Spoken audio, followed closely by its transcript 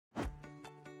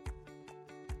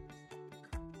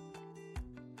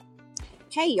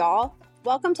Hey y'all,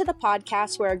 welcome to the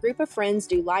podcast where a group of friends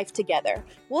do life together.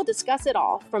 We'll discuss it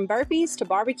all, from burpees to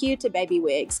barbecue to baby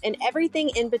wigs, and everything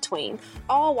in between,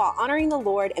 all while honoring the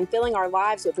Lord and filling our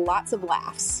lives with lots of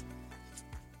laughs.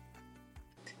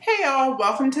 Hey y'all,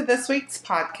 welcome to this week's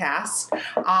podcast.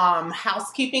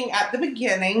 Housekeeping at the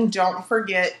beginning, don't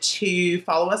forget to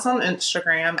follow us on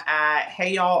Instagram at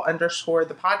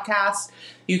heyyall_the podcast.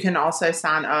 You can also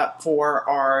sign up for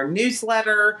our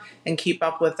newsletter and keep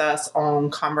up with us on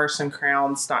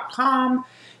converseandcrowns.com.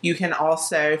 You can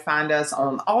also find us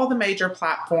on all the major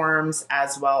platforms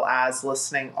as well as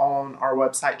listening on our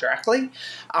website directly.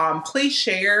 Please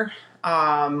share,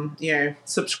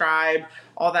 subscribe,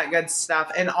 all that good stuff.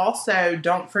 And also,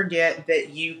 don't forget that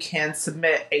you can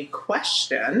submit a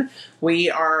question.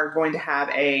 We are going to have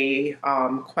a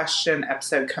question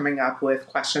episode coming up with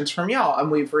questions from y'all. And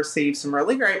we've received some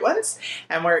really great ones.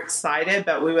 And we're excited,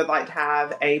 but we would like to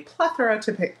have a plethora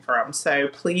to pick from. So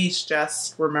please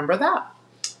just remember that.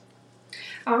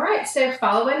 All right, so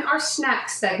following our snack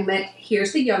segment,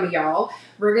 here's the yummy y'all.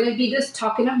 We're going to be just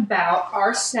talking about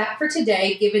our snack for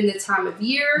today, given the time of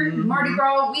year, Mardi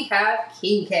Gras, we have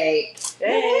king cake.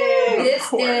 Hey,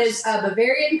 this is a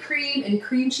Bavarian cream and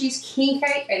cream cheese king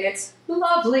cake, and it's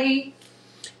lovely.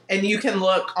 And you can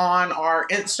look on our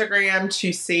Instagram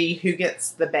to see who gets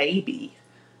the baby.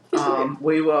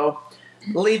 We will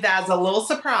leave that as a little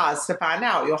surprise to find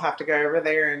out. You'll have to go over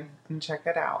there and check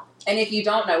it out. And if you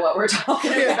don't know what we're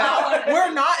talking about,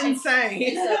 we're not insane.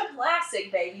 It's a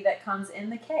plastic baby that comes in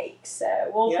the cake. So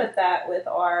we'll put that with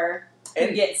our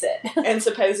who gets it. And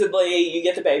supposedly you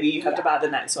get the baby, you have to buy the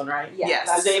next one, right? Yes.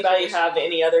 Does anybody have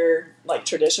any other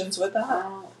traditions with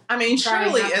that? I mean,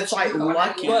 surely it's like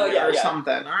lucky or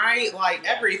something, right? Like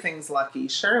everything's lucky.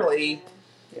 Surely.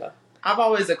 Yeah. I've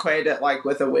always equated it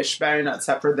with a wishbone,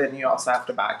 except for then you also have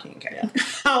to buy a king cake. Yeah.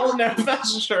 I don't know if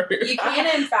that's true. You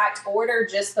can, in fact, order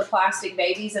just the plastic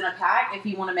babies in a pack if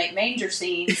you want to make manger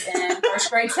scenes in first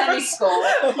grade Sunday school.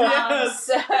 Yes.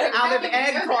 Out of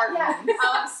egg cartons.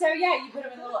 You put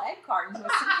them in little egg cartons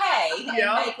with some hay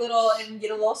and get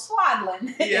a little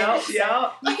swaddling. Yeah,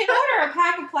 You can order a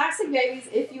pack of plastic babies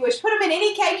if you wish. Put them in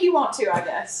any cake you want to, I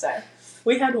guess. So.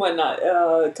 We had one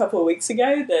a couple of weeks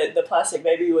ago that the plastic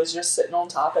baby was just sitting on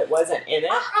top. It wasn't in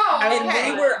it.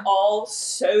 And we were all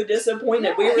so disappointed.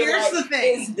 Yeah. We were here's the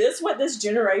thing. Is this what this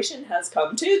generation has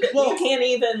come to? That you can't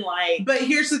even But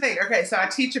here's the thing. Okay, so I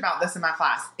teach about this in my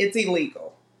class. It's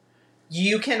illegal.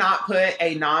 You cannot put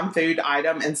a non-food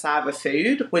item inside of a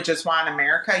food, which is why in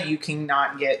America you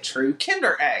cannot get true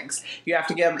Kinder eggs. You have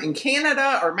to get them in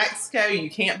Canada or Mexico. You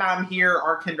can't buy them here.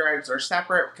 Our Kinder eggs are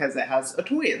separate because it has a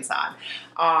toy inside.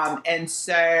 And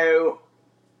so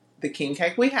the king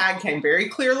cake we had came very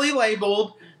clearly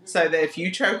labeled so that if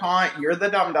you choke on it, you're the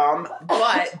dum-dum.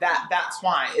 But that's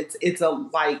why. It's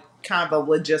a kind of a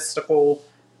logistical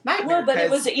nightmare. Well, but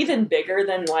it was even bigger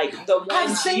than the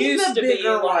ones used to be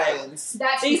ones.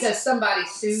 That's because somebody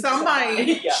sued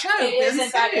somebody. Choked. It is in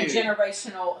fact a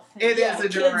generational thing. It is a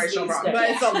generational problem, but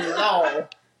it's a law.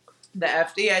 The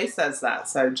FDA says that,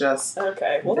 so just there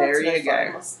you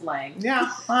go.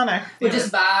 Yeah, I know. We'll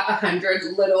just buy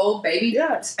 100 little baby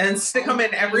ducks and stick them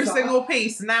in every single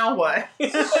piece. Now what?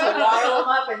 Rile them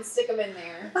up and stick them in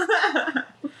there.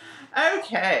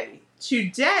 Okay.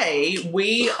 Today,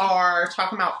 we are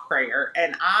talking about prayer,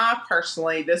 and I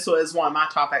personally, this was one of my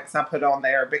topics I put on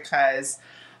there because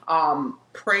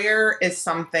prayer is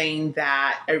something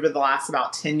that over the last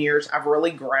about 10 years, I've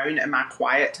really grown in my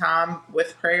quiet time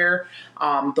with prayer.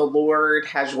 The Lord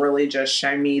has really just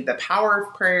shown me the power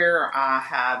of prayer. I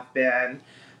have been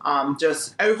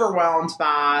just overwhelmed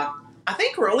by, I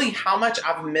think, really how much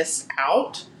I've missed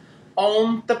out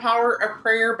on the power of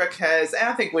prayer, because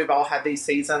I think we've all had these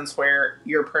seasons where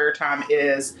your prayer time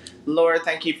is, Lord,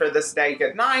 thank you for this day,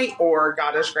 good night, or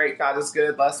God is great, God is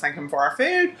good, let's thank him for our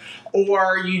food,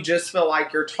 or you just feel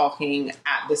like you're talking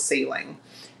at the ceiling.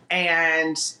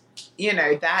 And,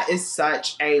 that is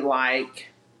such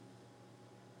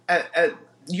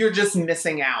you're just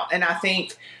missing out. And I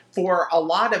think for a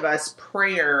lot of us,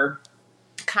 prayer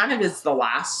kind of is the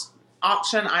last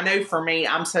option. I know for me,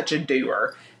 I'm such a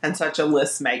doer and such a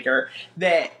list maker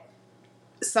that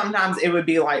sometimes it would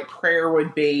be prayer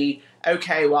would be,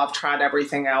 okay, well, I've tried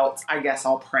everything else. I guess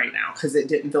I'll pray now because it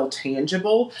didn't feel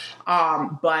tangible.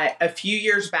 But a few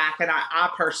years back, and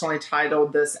I personally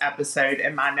titled this episode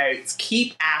in my notes,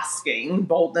 Keep Asking,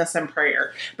 Boldness and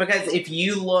Prayer. Because if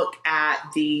you look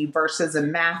at the verses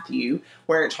in Matthew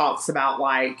where it talks about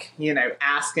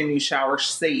ask and you shall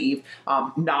receive,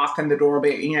 knock and the door will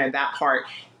be, that part.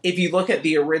 If you look at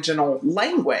the original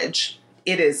language,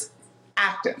 it is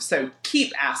active. So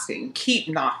keep asking, keep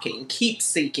knocking, keep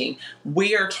seeking.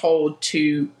 We are told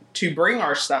to bring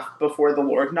our stuff before the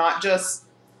Lord, not just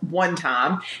one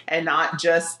time and not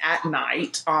just at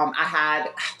night. I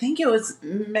think it was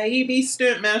maybe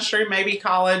student ministry, maybe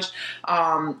college.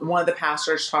 One of the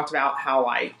pastors talked about how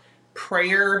like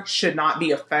prayer should not be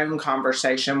a phone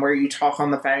conversation where you talk on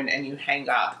the phone and you hang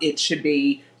up. It should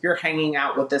be you're hanging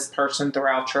out with this person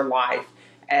throughout your life,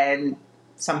 and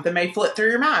something may flip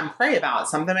through your mind. Pray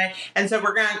about it. And so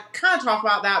we're going to kind of talk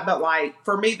about that. But like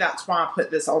for me, that's why I put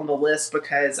this on the list,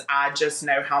 because I just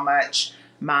know how much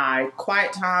my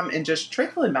quiet time and just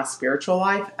truthfully my spiritual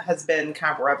life has been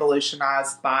kind of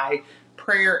revolutionized by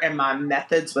prayer and my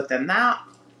methods within that.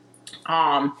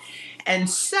 And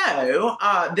so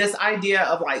this idea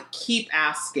of like keep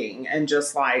asking and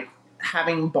just like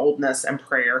having boldness and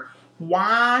prayer.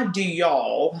 Why do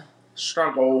y'all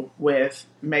struggle with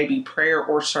maybe prayer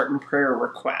or certain prayer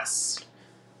requests?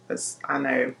 Because I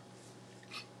know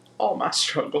all my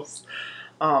struggles.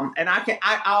 And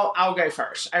I'll go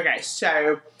first. Okay,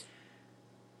 so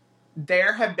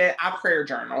there have been, I prayer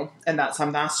journal, and that's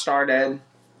something I started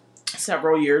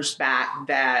several years back.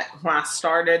 That when I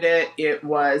started it, it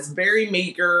was very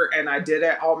meager, and I did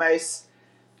it almost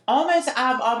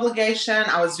out of obligation.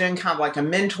 I was doing kind of like a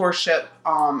mentorship,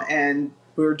 and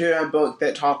we were doing a book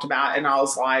that talked about it, and I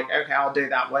was like, okay, I'll do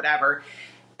that, whatever.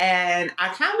 And I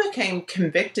kind of became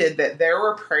convicted that there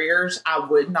were prayers I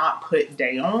would not put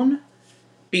down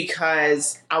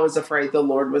because I was afraid the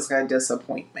Lord was going to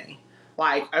disappoint me.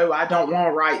 Like, oh, I don't want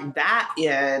to write that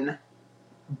in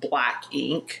black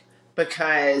ink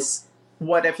because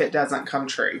what if it doesn't come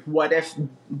true? What if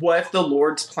the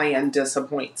Lord's plan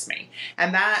disappoints me?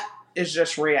 And that is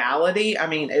just reality. I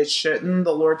mean,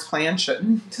 the Lord's plan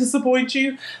shouldn't disappoint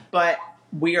you, but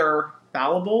we are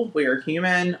fallible. We are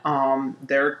human.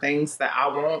 There are things that I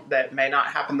want that may not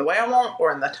happen the way I want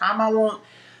or in the time I want.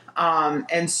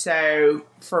 And so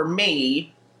for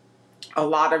me, a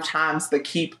lot of times the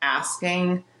keep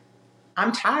asking,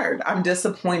 I'm tired. I'm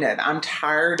disappointed. I'm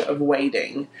tired of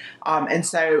waiting. And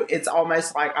so it's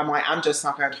almost like, I'm just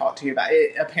not going to talk to you about it.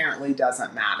 It apparently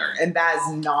doesn't matter. And that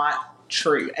is not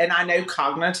true. And I know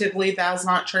cognitively that's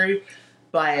not true,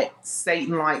 but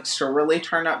Satan likes to really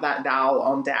turn up that dial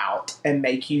on doubt and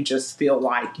make you just feel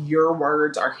like your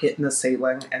words are hitting the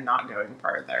ceiling and not going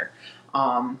further.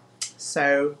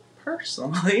 So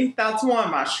personally, that's one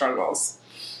of my struggles.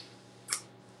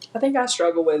 I think I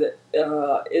struggle with it.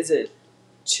 Is it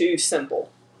too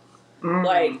simple?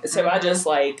 Like, so I just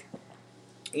like,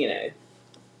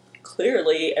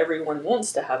 clearly everyone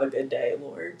wants to have a good day,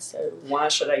 Lord. So why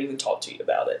should I even talk to you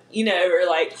about it? Or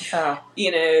like,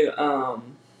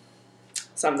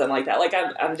 something like that. Like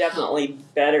I'm definitely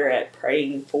better at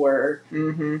praying for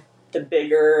the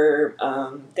bigger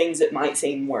things that might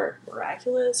seem more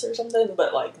miraculous or something,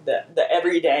 but like the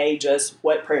everyday, just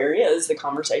what prayer is, the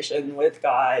conversation with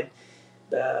God,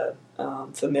 the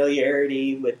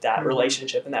familiarity with that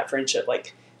relationship and that friendship.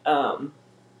 Like I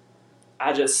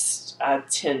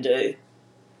tend to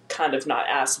kind of not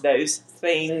ask those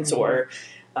things or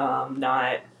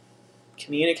not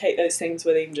communicate those things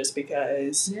with him just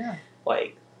because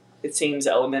like it seems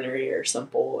elementary or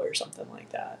simple or something like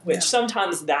that, which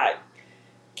sometimes that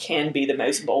can be the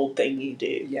most bold thing you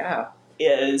do. Yeah.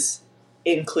 Is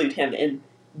include him in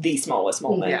the smallest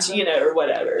moments, or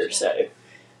whatever. So,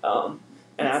 and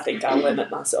I think I limit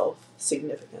myself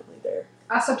significantly there.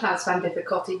 I sometimes find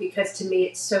difficulty because to me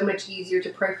it's so much easier to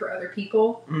pray for other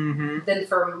people than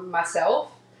for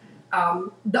myself.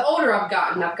 The older I've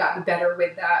gotten better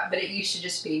with that, but it used to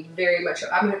just be very much,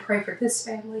 I'm going to pray for this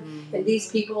family and these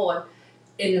people and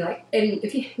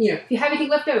if you have anything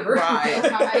left over, right.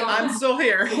 I'm still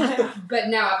here. But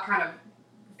now I've kind of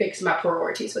fixed my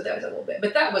priorities with those a little bit,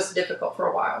 but that was difficult for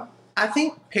a while. I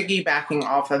think piggybacking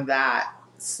off of that,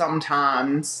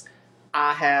 sometimes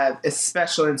I have,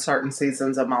 especially in certain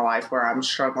seasons of my life where I'm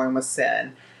struggling with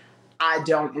sin, I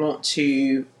don't want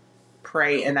to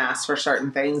pray and ask for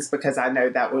certain things because I know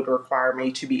that would require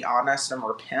me to be honest and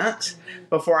repent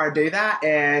before I do that.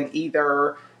 And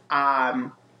either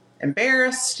I'm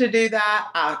embarrassed to do that,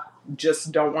 I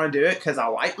just don't want to do it because I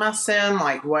like my sin,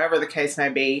 like whatever the case may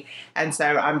be. And so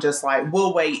I'm just like,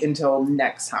 we'll wait until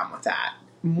next time with that.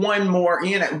 One more,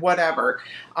 whatever.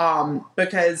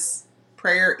 Because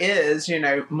prayer is,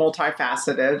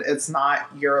 multifaceted. It's not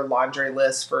your laundry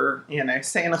list for,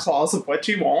 Santa Claus of what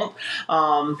you want.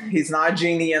 He's not a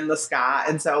genie in the sky.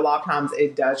 And so a lot of times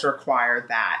it does require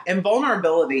that. And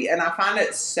vulnerability. And I find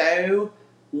it so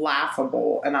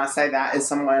laughable. And I say that as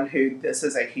someone who this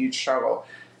is a huge struggle.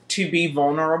 to be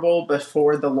vulnerable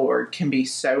before the Lord can be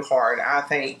so hard. I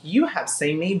think you have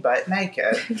seen me butt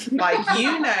naked. Like,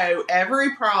 you know,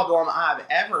 every problem I've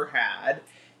ever had.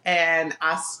 And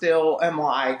I still am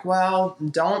like, well,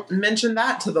 don't mention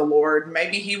that to the Lord.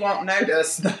 Maybe he won't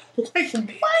notice. Like,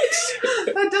 what?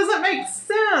 That doesn't make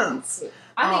sense.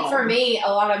 I think for me,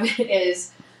 a lot of it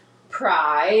is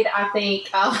pride. I think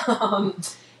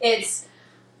it's,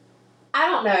 I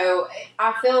don't know.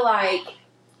 I feel like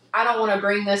I don't want to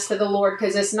bring this to the Lord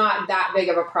because it's not that big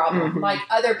of a problem. Mm-hmm. Like,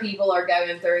 other people are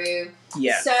going through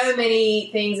so many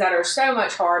things that are so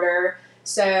much harder.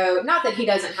 So, not that he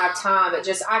doesn't have time, but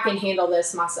just I can handle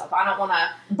this myself. I don't want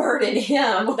to burden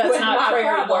him That's with not my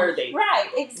prayer problem. worthy. Right,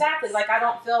 exactly. Like, I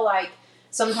don't feel like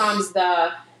sometimes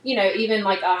the, you know, even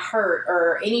like a hurt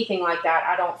or anything like that,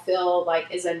 I don't feel like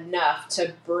is enough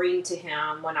to bring to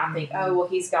him when I think, oh, well,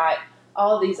 he's got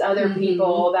all these other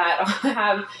people that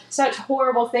have such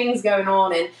horrible things going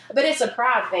on. But it's a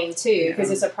pride thing too, because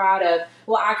it's a pride of,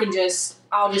 well,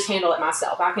 I'll just handle it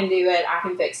myself. I can do it. I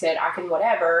can fix it. I can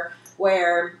whatever.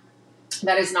 Where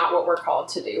that is not what we're called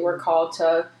to do. We're called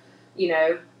to, you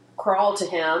know, crawl to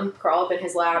him, crawl up in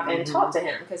his lap and talk to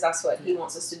him, because that's what he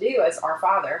wants us to do as our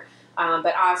Father.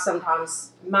 But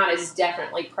mine is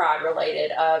definitely pride related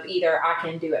of either I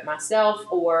can do it myself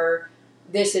or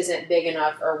this isn't big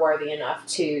enough or worthy enough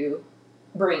to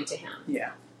bring to him.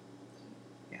 Yeah.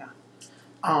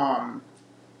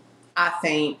 I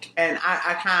think, and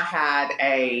I kind of had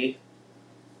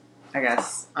I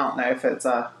guess, I don't know if it's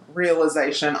a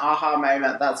realization, aha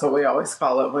moment. That's what we always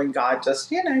call it when God just,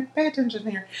 you know, pay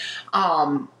attention here.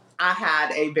 I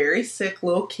had a very sick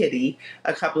little kitty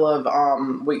a couple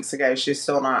of weeks ago. She's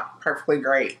still not perfectly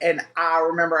great. And I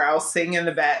remember I was sitting in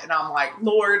the vet and I'm like,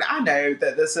 Lord, I know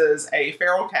that this is a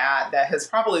feral cat that has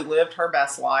probably lived her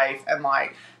best life. And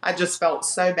like, I just felt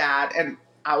so bad. And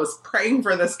I was praying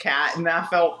for this cat and I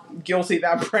felt guilty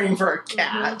that I'm praying for a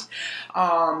cat.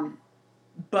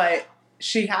 But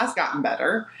she has gotten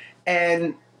better.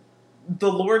 And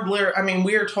the Lord,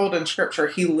 we are told in Scripture,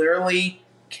 he literally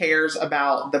cares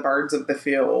about the birds of the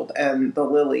field and the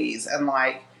lilies. And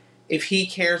like, if he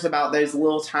cares about those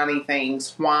little tiny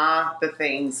things, why the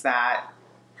things that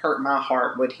hurt my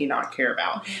heart would he not care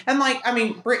about? And like,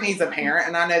 Brittany's a parent,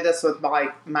 and I know this with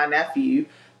like my nephew,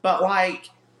 but like,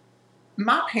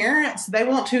 my parents, they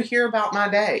want to hear about my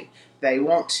day. They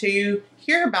want to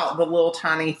hear about the little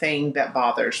tiny thing that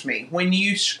bothers me. When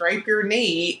you scrape your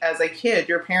knee as a kid,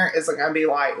 your parent isn't going to be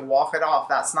like, walk it off.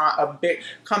 That's not a big,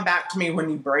 come back to me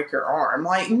when you break your arm.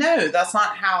 Like, no, that's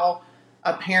not how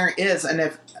a parent is. And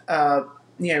if,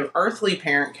 earthly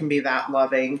parent can be that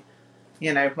loving,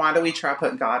 you know, why do we try to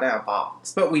put God in a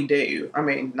box? But we do.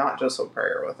 Not just with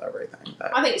prayer, with everything.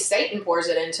 But I think Satan pours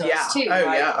it into us too. Oh,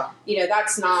 yeah. You know,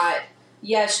 that's not,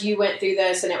 yes, you went through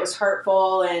this and it was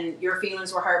hurtful and your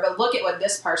feelings were hurt, but look at what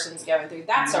this person's going through.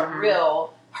 That's a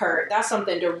real hurt. That's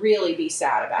something to really be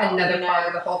sad about. Another part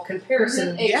of the whole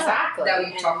comparison exactly that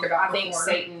we talked about I think before.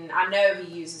 Satan, I know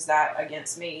he uses that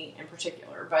against me in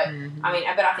particular, but but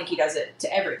I think he does it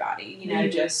to everybody, you know,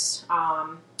 just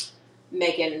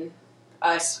making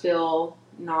us feel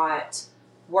not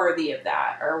worthy of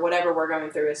that, or whatever we're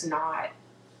going through is not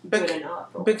good enough.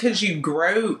 Because you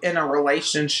grow in a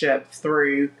relationship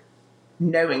through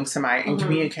knowing somebody and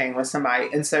communicating with somebody.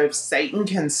 And so if Satan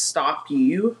can stop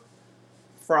you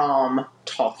from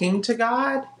talking to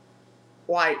God,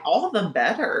 like, all the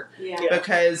better. Yeah.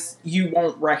 Because you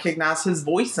won't recognize his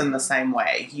voice in the same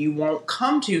way. You won't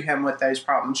come to him with those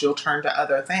problems. You'll turn to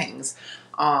other things.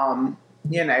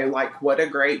 Like, what a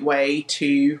great way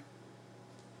to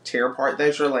tear apart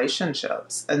those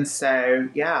relationships. And so,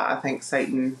 yeah, I think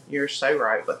Satan, you're so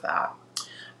right with that.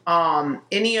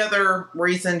 Any other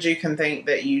reasons you can think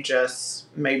that you just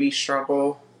maybe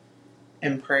struggle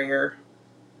in prayer?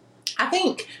 I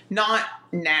think not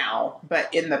now,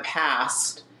 but in the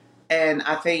past, and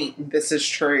I think this is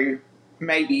true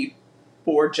maybe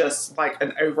for just like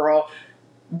an overall,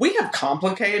 we have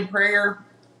complicated prayer.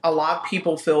 A lot of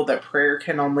people feel that prayer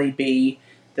can only be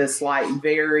this like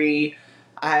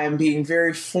I'm being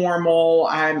very formal.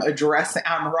 I'm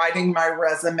writing my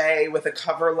resume with a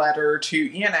cover letter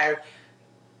to,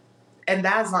 and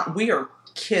that's not, we are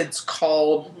kids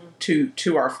called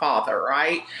to our Father,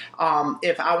 right?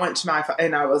 If I went to my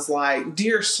and I was like,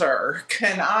 dear sir,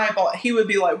 he would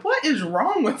be like, what is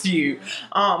wrong with you?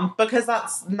 Because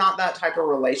that's not that type of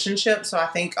relationship. So I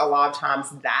think a lot of times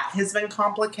that has been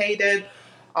complicated.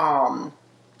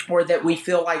 or that we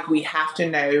feel like we have to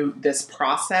know this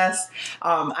process.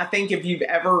 I think if you've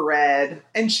ever read,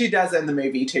 and she does in the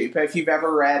movie too, but if you've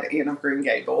ever read Anne of Green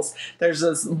Gables, there's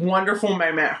this wonderful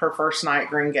moment her first night at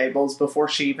Green Gables before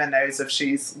she even knows if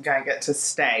she's going to get to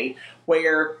stay,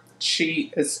 where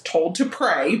she is told to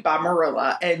pray by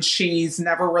Marilla, and she's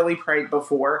never really prayed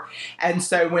before. And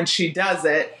so when she does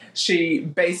it, she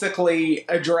basically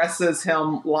addresses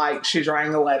him like she's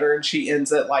writing a letter, and she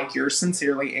ends it like, yours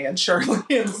sincerely, Anne Shirley,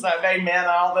 and stuff, amen, and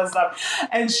all this stuff.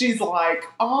 And she's like,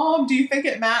 do you think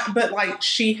it matters? But like,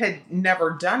 she had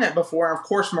never done it before. And of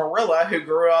course, Marilla, who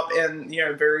grew up in,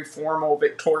 very formal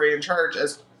Victorian church,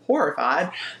 is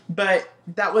horrified, but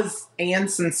that was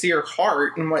Anne's sincere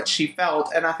heart and what she felt.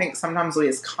 And I think sometimes we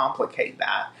just complicate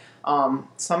that.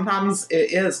 Sometimes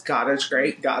it is, God is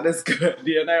great, God is good,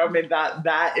 I mean,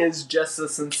 that is just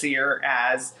as sincere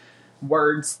as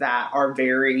words that are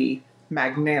very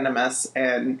magnanimous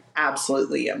and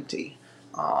absolutely empty.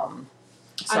 I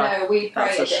know we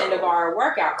pray at the end of our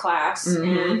workout class,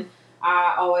 and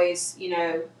I always,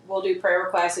 we'll do prayer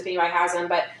requests if anybody has them,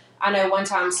 but I know one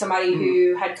time somebody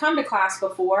who had come to class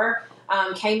before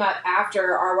came up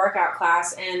after our workout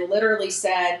class and literally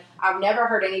said, I've never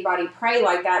heard anybody pray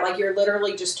like that. Like, you're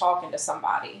literally just talking to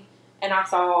somebody. And I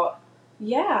thought,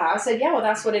 I said, well,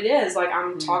 that's what it is. Like,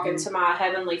 I'm talking to my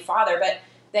Heavenly Father. But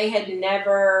they had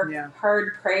never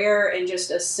heard prayer in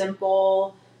just a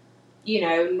simple,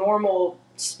 normal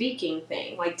speaking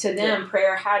thing. Like, to them,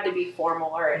 prayer had to be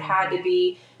formal, or it had to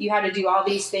be, you had to do all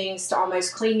these things to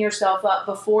almost clean yourself up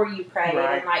before you pray.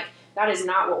 Right. And like, that is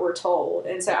not what we're told.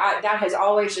 And so that has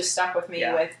always just stuck with me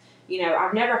with,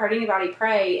 I've never heard anybody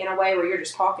pray in a way where you're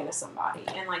just talking to somebody.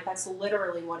 And like, that's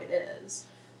literally what it is.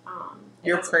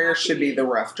 Your prayer should be the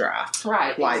rough draft.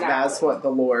 Right. Like, exactly. That's what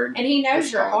the Lord. And He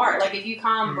knows your heart. Like, if you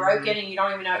come broken and you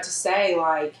don't even know what to say,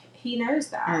 like, He knows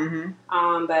that.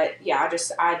 But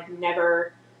I'd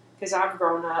never, because I've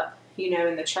grown up,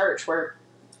 in the church where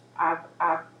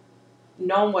I've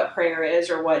known what prayer is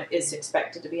or what is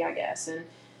expected to be, I guess. And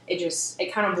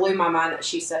it kind of blew my mind that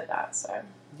she said that. So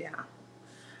yeah.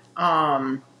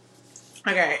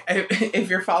 Okay, if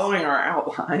you're following our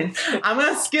outline, I'm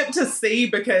going to skip to C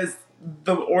because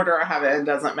the order I have it in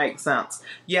doesn't make sense.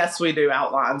 Yes, we do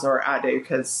outlines, or I do,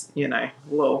 because, a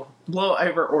little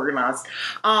over organized.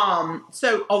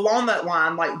 So along that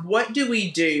line, like, what do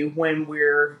we do when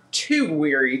we're too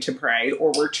weary to pray,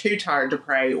 or we're too tired to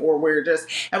pray, or we're just,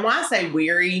 and when I say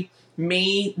weary,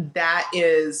 that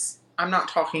is, I'm not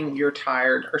talking you're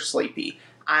tired or sleepy.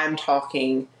 I'm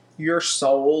talking your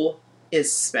soul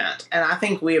is spent. And I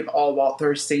think we have all walked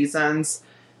through seasons.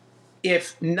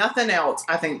 If nothing else,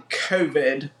 I think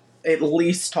COVID at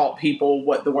least taught people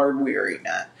what the word weary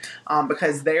meant.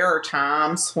 Because there are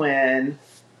times when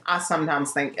I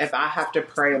sometimes think, if I have to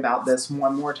pray about this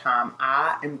one more time,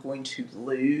 I am going to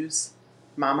lose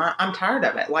my mind. I'm tired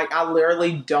of it. Like, I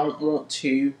literally don't want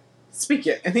to speak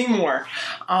it anymore.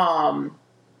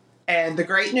 And the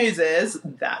great news is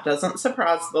that doesn't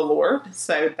surprise the Lord,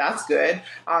 so that's good.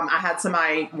 I had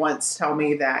somebody once tell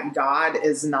me that God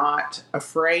is not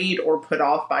afraid or put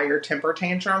off by your temper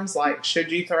tantrums. Like, should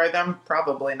you throw them?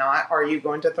 Probably not. Are you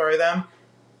going to throw them?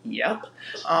 Yep.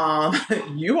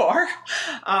 You are.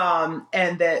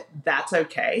 And that's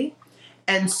okay.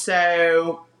 And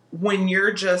so when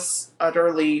you're just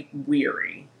utterly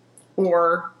weary,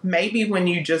 or maybe when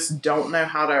you just don't know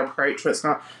how to approach what's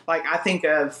going on, like, I think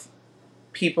of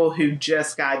people who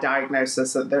just got a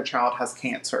diagnosis that their child has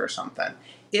cancer or something.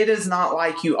 It is not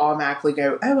like you automatically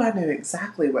go, oh, I know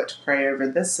exactly what to pray over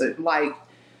this. Like,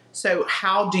 so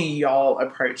how do y'all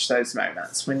approach those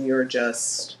moments when you're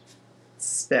just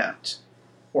spent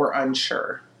or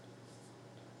unsure?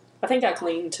 I think I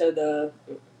cling to the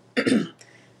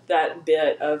that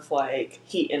bit of, like,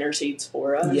 He intercedes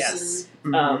for us. Yes.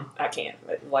 I can't,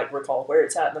 like, recall where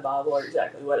it's at in the Bible or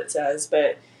exactly what it says,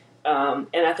 but and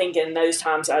I think in those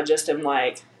times I just am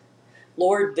like,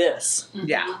 Lord, this.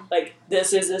 Yeah. Like,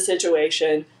 this is a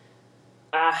situation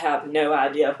I have no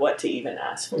idea what to even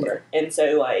ask for. Yeah. And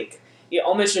so, like, you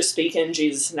almost just speak in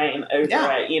Jesus' name over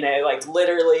it, like,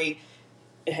 literally,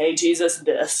 hey, Jesus,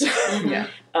 this. Yeah.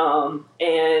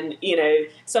 And,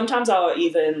 sometimes I'll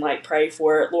even, like, pray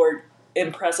for, Lord,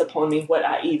 impress upon me what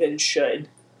I even should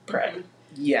pray.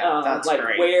 Yeah, that's like,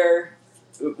 great.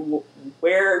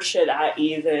 Where should I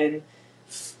even,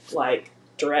 like,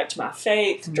 direct my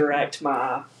faith, direct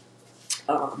my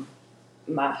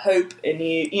my hope in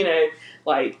you,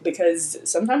 like, because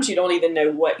sometimes you don't even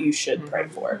know what you should pray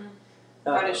for.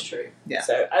 That is true. Yeah.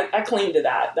 So I cling to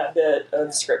that bit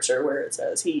of scripture where it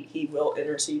says he will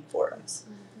intercede for us.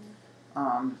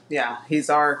 Yeah, He's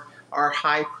our our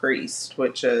high priest,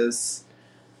 which is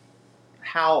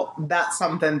how that's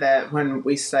something that when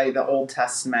we say the Old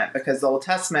Testament, because the Old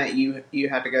Testament, you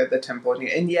had to go to the temple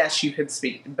and yes, you could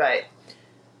speak, but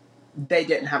they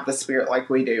didn't have the Spirit like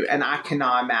we do. And I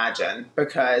cannot imagine,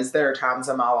 because there are times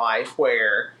in my life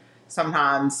where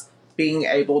sometimes being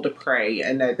able to pray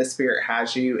and know the Spirit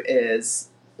has you is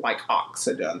like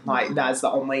oxygen. Like, that's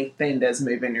the only thing that's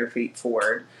moving your feet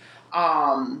forward.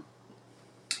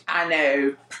 I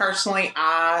know personally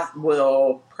I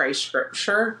will pray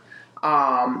scripture,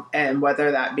 and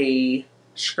whether that be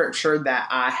scripture that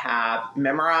I have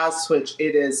memorized, which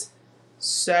it's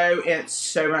so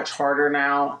much harder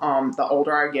now. The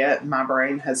older I get, my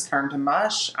brain has turned to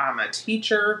mush. I'm a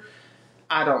teacher.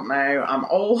 I don't know. I'm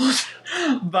old,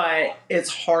 but it's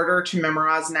harder to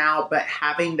memorize now. But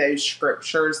having those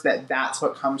scriptures, that's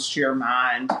what comes to your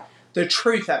mind. The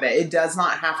truth of it. It does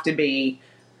not have to be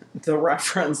the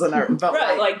reference and everything. But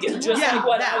right, like just like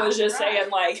what I was just saying,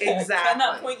 like exactly. I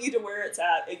cannot point you to where it's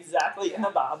at exactly in the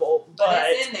Bible, but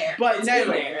it's in there. But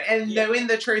knowing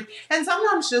the truth, and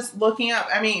sometimes just looking up.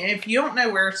 I mean, if you don't know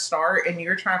where to start and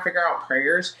you're trying to figure out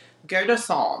prayers, go to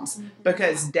Psalms,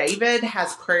 because David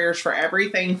has prayers for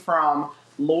everything from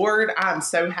Lord, I'm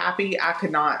so happy I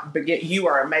could not begin. You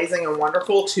are amazing and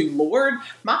wonderful, to Lord,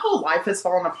 my whole life has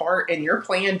fallen apart and your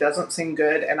plan doesn't seem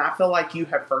good and I feel like you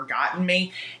have forgotten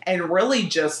me, and really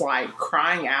just like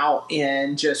crying out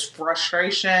in just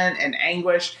frustration and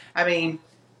anguish. I mean,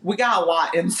 we got a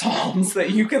lot in Psalms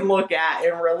that you can look at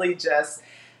and really just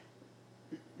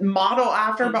model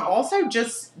after, but also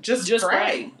just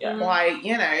pray. Yeah. Like,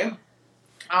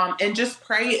 and just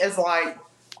pray is like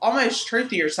almost truth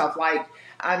to yourself. Like,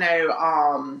 I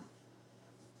know,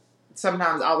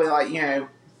 sometimes I'll be like,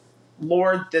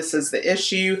 Lord, this is the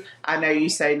issue. I know you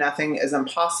say nothing is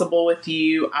impossible with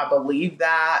you. I believe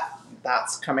that.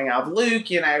 That's coming out of Luke,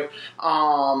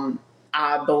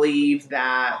 I believe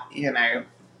that,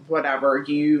 whatever,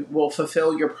 you will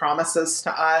fulfill your promises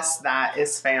to us. That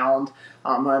is found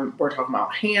when we're talking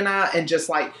about Hannah, and just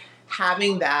like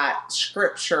having that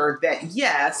scripture that,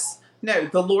 yes, no,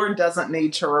 the Lord doesn't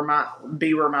need to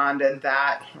be reminded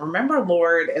that, remember,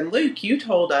 Lord, and Luke, you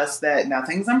told us that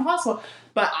nothing's impossible,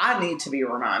 but I need to be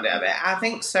reminded of it. I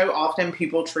think so often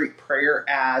people treat prayer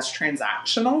as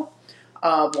transactional,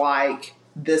 of like,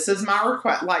 this is my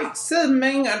request, like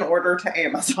sending an order to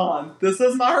Amazon. This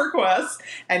is my request,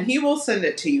 and he will send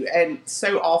it to you. And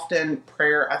so often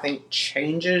prayer, I think,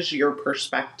 changes your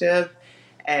perspective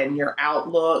and your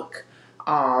outlook,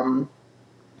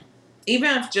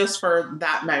 even if just for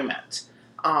that moment.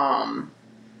 And,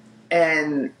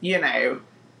 I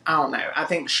don't know. I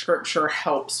think scripture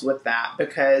helps with that,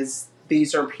 because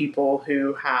these are people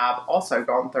who have also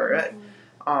gone through it.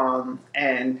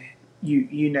 And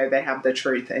they have the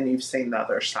truth, and you've seen the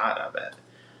other side of it.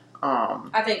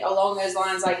 I think along those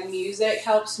lines, like, music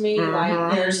helps me.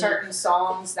 Like, there are certain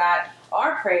songs that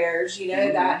are prayers,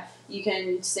 that you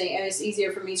can sing, and it's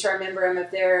easier for me to remember them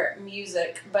if they're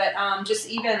music. But just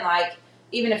even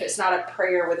if it's not a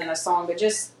prayer within a song, but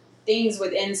just things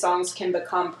within songs can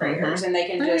become prayers, and they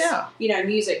can just,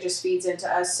 music just feeds into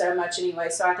us so much anyway.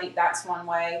 So I think that's one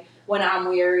way when I'm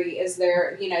weary is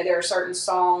there are certain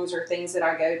songs or things that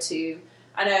I go to.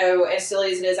 I know, as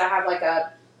silly as it is, I have like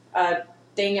a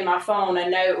thing in my phone, a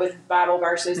note with Bible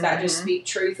verses that just speak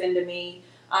truth into me.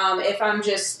 If I'm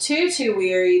just too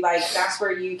weary, like, that's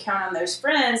where you count on those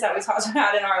friends that we talked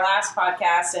about in our last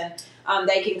podcast, and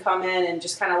they can come in and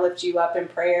just kind of lift you up in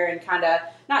prayer and kind of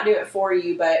not do it for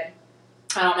you, but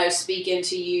I don't know, speak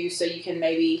into you so you can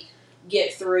maybe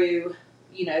get through,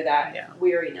 that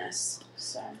weariness.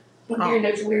 So during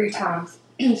those weary times,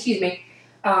 excuse me,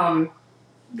 the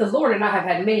Lord and I have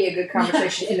had many a good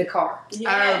conversation in the car.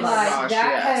 Yes. Oh my gosh,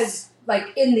 that has,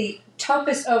 like, in the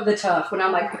toughest of the tough, when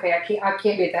I'm like, okay, I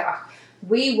can't get that.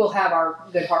 We will have our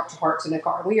good heart-to-hearts in the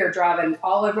car. We are driving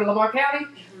all over Lamar County,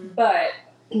 but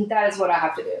that is what I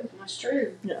have to do. That's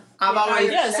true. Yeah. I've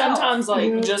always... Yeah, sometimes,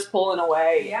 like, just pulling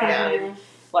away and,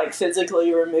 like,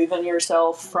 physically removing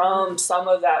yourself from some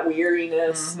of that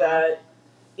weariness that,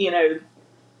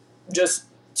 just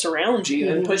surrounds you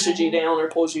and pushes you down or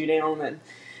pulls you down, and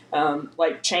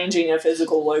like changing a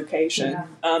physical location.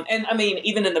 And I mean,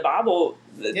 even in the Bible,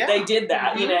 they did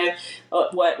that.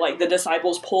 Like the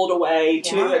disciples pulled away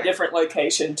to a different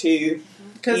location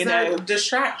because they're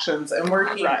distractions, and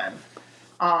we're human.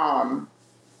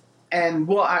 And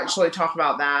we'll actually talk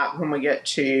about that when we get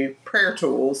to prayer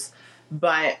tools.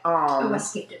 But I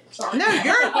skipped it. Sorry. No,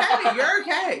 you're okay. You're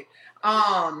okay.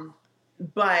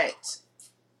 But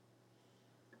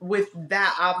with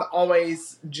that, I've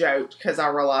always joked, because I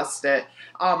realized it.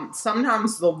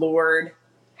 Sometimes the Lord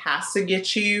has to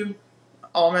get you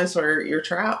almost where you're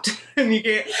trapped. And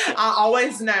I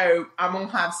always know I'm going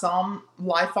to have some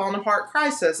life falling apart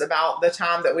crisis about the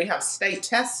time that we have state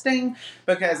testing,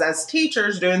 because as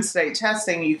teachers doing state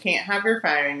testing, you can't have your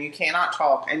phone, you cannot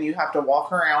talk, and you have to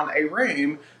walk around a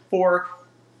room for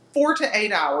 4 to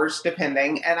 8 hours,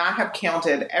 depending. And I have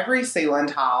counted every ceiling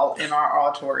tile in our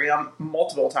auditorium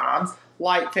multiple times,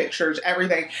 light fixtures,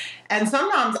 everything. And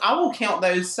sometimes I will count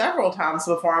those several times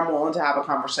before I'm willing to have a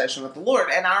conversation with the Lord.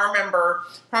 And I remember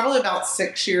probably about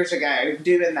 6 years ago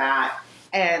doing that.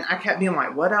 And I kept being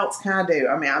like, what else can I do?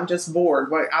 I mean, I'm just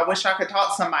bored. I wish I could talk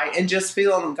to somebody, and just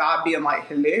feeling God being like,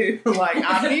 hello, like,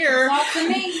 I'm here. Talk to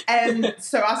me. And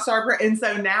so I started, and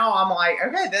so now I'm like,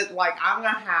 okay, I'm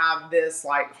going to have this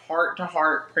like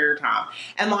heart-to-heart prayer time.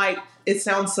 And like, it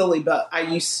sounds silly, but I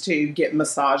used to get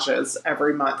massages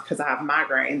every month because I have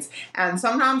migraines. And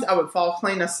sometimes I would fall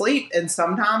clean asleep, and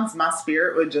sometimes my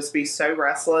spirit would just be so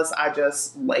restless. I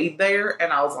just laid there,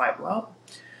 and I was like, well,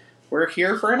 we're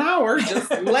here for an hour, just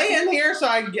laying here, so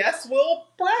I guess we'll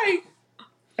pray.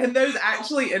 And those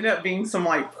actually end up being some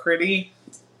like pretty,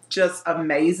 just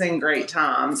amazing, great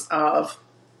times of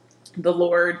the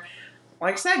Lord.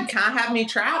 Like I said, kind of had me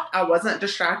trapped. I wasn't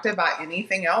distracted by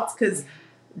anything else, because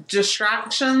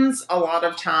distractions a lot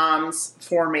of times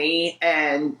for me,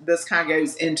 and this kind of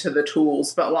goes into the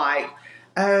tools, but like,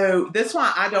 oh, this one,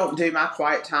 I don't do my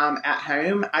quiet time at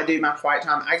home. I do my quiet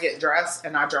time. I get dressed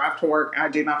and I drive to work, and I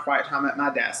do my quiet time at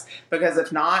my desk. Because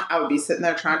if not, I would be sitting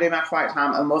there trying to do my quiet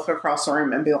time and look across the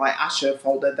room and be like, I should have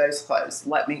folded those clothes.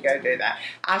 Let me go do that.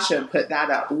 I should have put that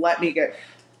up. Let me go.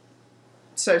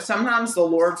 So sometimes the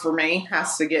Lord for me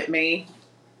has to get me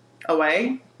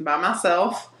away by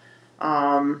myself,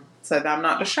 so that I'm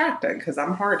not distracted, because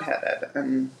I'm hard-headed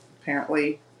and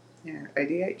apparently,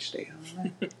 ADHD. I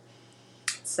don't know.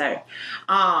 So,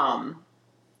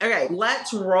 okay,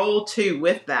 let's roll to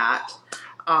with that.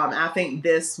 I think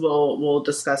this we'll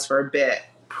discuss for a bit.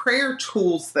 Prayer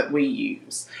tools that we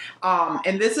use.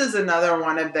 And this is another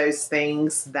one of those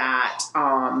things that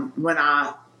when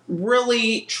I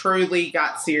really, truly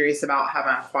got serious about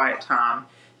having a quiet time,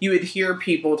 you would hear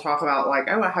people talk about like,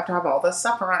 oh, I have to have all this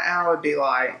stuff around. And I would be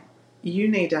like, you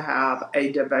need to have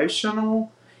a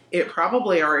devotional. It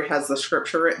probably already has the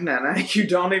scripture written in it. You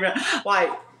don't even,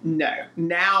 like, no.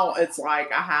 Now it's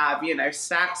like I have,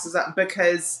 stacks of that,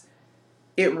 because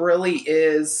it really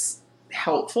is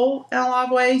helpful in a lot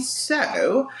of ways.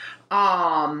 So,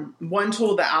 one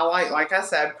tool that I like I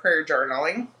said, prayer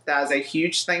journaling. That is a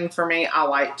huge thing for me. I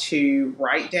like to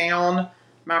write down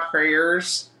my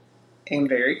prayers in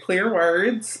very clear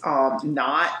words,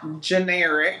 not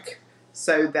generic,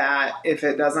 so that if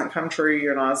it doesn't come true,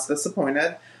 you're not as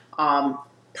disappointed.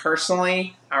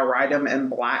 Personally, I write them in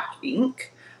black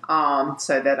ink,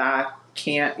 so that I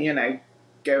can't,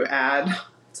 go add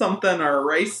something or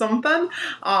erase something.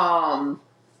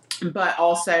 But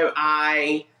also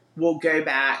I will go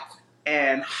back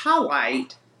and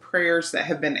highlight prayers that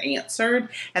have been answered.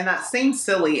 And that seems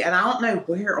silly, and I don't know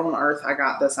where on earth I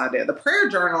got this idea. The prayer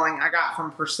journaling I got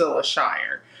from Priscilla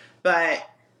Shire, but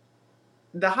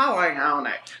the highlighting, I don't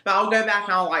know. But I'll go back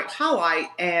and I'll highlight.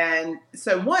 And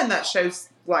so one, that shows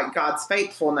God's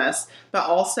faithfulness, but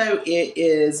also it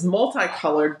is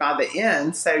multicolored by the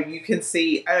end. So you can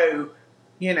see,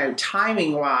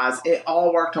 timing wise, it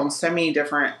all worked on so many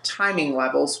different timing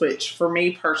levels, which for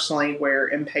me personally, where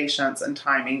impatience and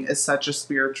timing is such a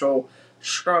spiritual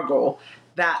struggle,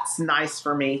 that's nice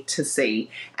for me to see.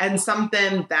 And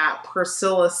something that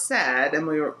Priscilla said,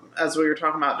 and as we were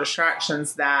talking about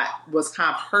distractions, that was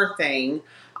kind of her thing,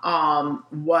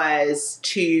 was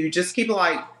to just keep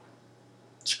it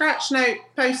scratch note,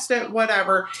 post it,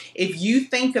 whatever. If you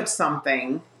think of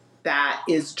something that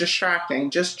is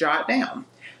distracting, just jot it down.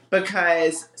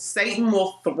 Because Satan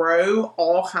will throw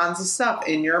all kinds of stuff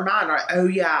in your mind. Right? Oh,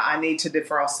 yeah, I need to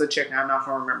defrost the chicken. I'm not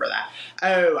going to remember that.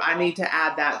 Oh, I need to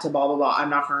add that to blah, blah, blah. I'm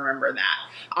not going to remember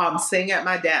that. Sitting at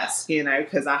my desk,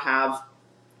 because I'm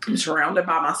surrounded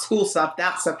by my school stuff,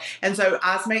 that stuff. And so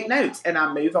I just make notes and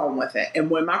I move on with it.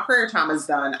 And when my prayer time is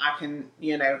done, I can,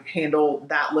 handle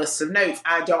that list of notes.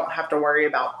 I don't have to worry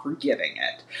about forgetting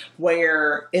it.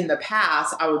 Where in the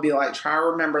past, I would be try to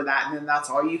remember that. And then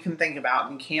that's all you can think about.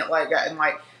 And you can't let go.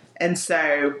 And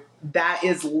so that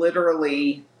is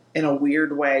literally, in a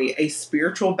weird way, a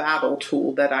spiritual battle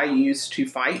tool that I use to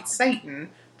fight Satan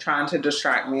trying to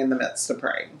distract me in the midst of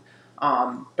praying.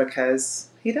 Because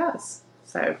he does.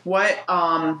 So what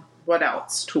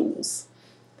else tools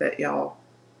that y'all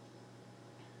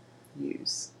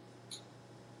use?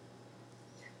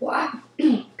 Well,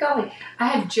 golly, I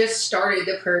have just started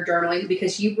the prayer journaling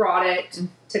because you brought it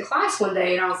to class one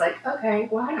day, and I was like, okay,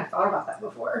 well, I hadn't thought about that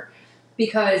before.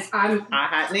 Because I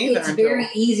hadn't either. It's very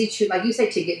easy to, like you say,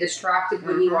 to get distracted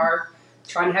when you are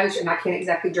trying to host, and I can't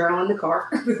exactly journal in the car.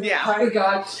 Yeah. Thank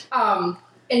God.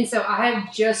 And so I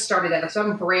have just started that, so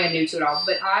I'm brand new to it all.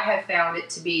 But I have found it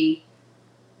to be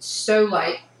so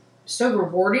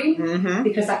rewarding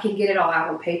because I can get it all out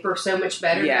on paper so much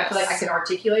better. Yes. I feel like I can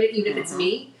articulate it, even if it's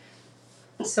me.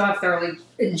 So I've thoroughly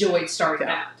enjoyed starting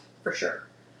that, for sure.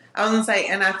 I was going to say,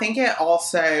 and I think it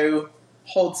also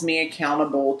holds me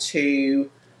accountable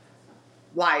to,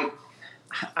 like,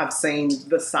 I've seen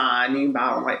the sign you buy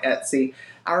on like Etsy.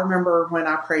 I remember when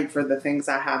I prayed for the things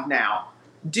I have now.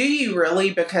 Do you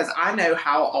really? Because I know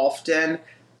how often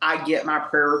I get my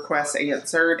prayer requests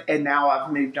answered, and now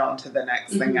I've moved on to the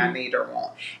next thing I need or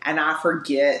want. And I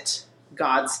forget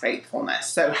God's faithfulness.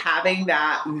 So having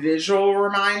that visual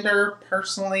reminder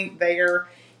personally there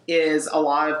is a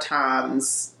lot of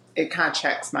times, it kind of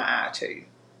checks my attitude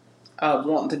of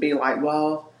wanting to be like,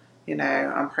 well, you know,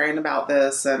 I'm praying about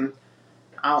this and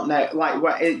I don't know,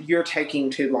 like, you're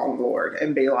taking too long, Lord,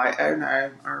 and be like, oh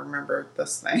no, I remember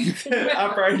this thing I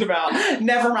prayed about.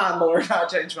 Never mind, Lord, I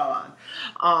changed my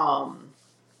mind.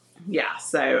 Yeah,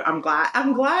 so I'm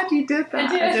glad you did that.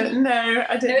 I didn't know.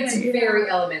 It's very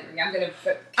elementary. I'm gonna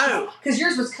because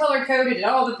yours was color coded and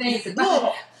all the things. And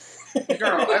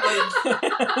girl,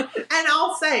 and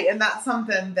I'll say, and that's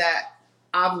something that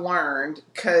I've learned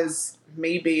because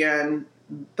me being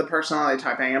the personality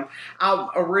type I am, I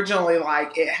originally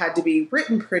like it had to be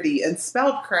written pretty and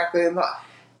spelled correctly,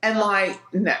 and like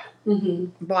no,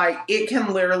 like it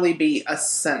can literally be a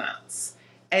sentence,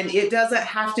 and it doesn't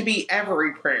have to be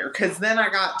every prayer. Because then I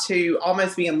got to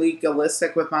almost being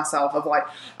legalistic with myself of like,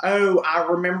 oh, I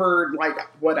remembered like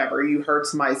whatever you heard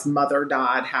somebody's mother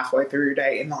died halfway through your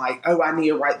day, and like, oh, I need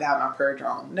to write that in my prayer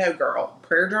journal. No, girl,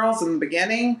 prayer journals in the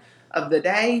beginning of the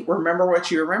day, remember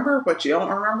what you remember, what you don't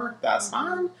remember, that's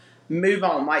fine. Move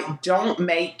on. Like, don't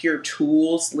make your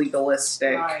tools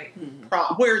legalistic. Right.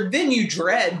 Where then you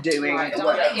dread doing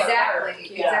whatever.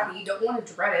 Exactly. You don't want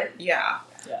to dread it. Yeah.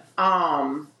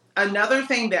 Another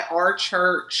thing that our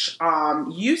church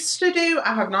used to do,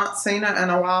 I have not seen it in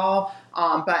a while,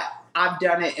 but I've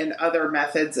done it in other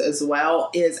methods as well,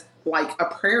 is like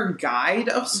a prayer guide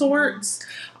of sorts.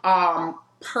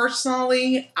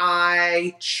 Personally,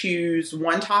 I choose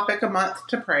one topic a month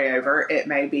to pray over. It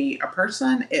may be a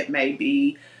person. It may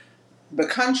be the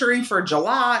country for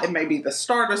July. It may be the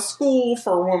start of school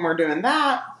for when we're doing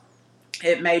that.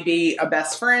 It may be a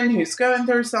best friend who's going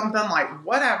through something, like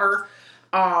whatever.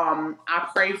 I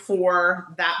pray for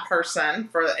that person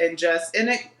and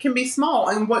it can be small.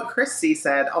 And what Christy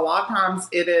said, a lot of times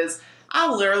it is,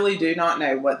 I literally do not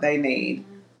know what they need.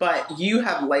 But you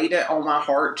have laid it on my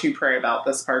heart to pray about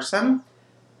this person.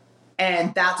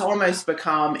 And that's almost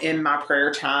become in my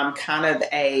prayer time kind of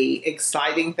a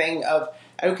exciting thing of,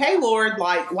 okay, Lord,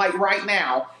 like right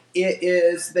now, it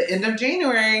is the end of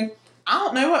January. I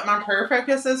don't know what my prayer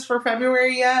focus is for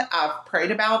February yet. I've prayed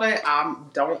about it. I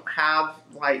don't have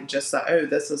like just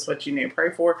this is what you need to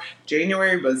pray for.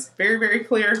 January was very, very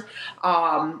clear.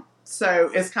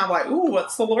 So it's kind of like, ooh,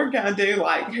 what's the Lord going to do?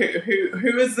 Like,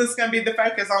 who is this going to be the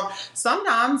focus on?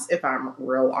 Sometimes, if I'm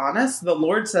real honest, the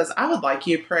Lord says, I would like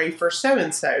you to pray for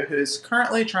so-and-so who's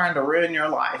currently trying to ruin your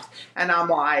life. And I'm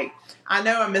like, I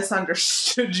know I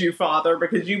misunderstood you, Father,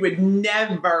 because you would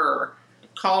never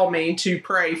call me to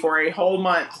pray for a whole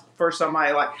month for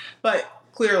somebody but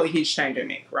clearly he's changing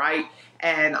me, right?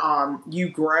 And you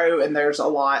grow, and there's a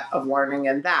lot of learning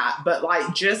in that. But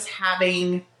like just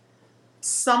having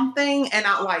something, and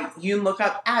you can look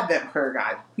up Advent prayer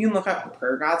guide. You can look up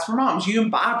prayer guides for moms. You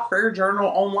can buy a prayer journal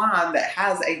online that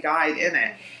has a guide in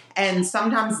it. And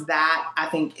sometimes that, I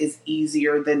think, is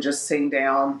easier than just sitting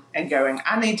down and going,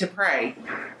 I need to pray.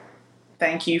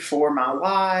 Thank you for my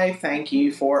life. Thank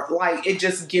you for, it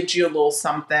just gives you a little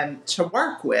something to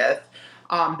work with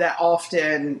that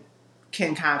often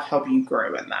can kind of help you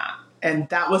grow in that. And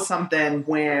that was something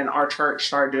when our church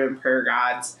started doing prayer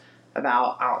guides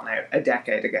about, I don't know, a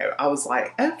decade ago. I was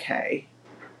like, okay,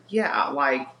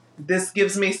 yeah, this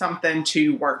gives me something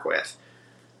to work with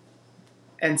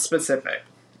and specific,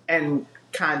 and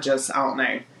kind of just, I don't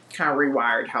know, kind of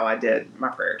rewired how I did my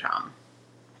prayer time.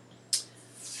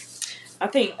 I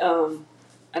think,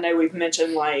 I know we've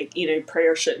mentioned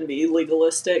prayer shouldn't be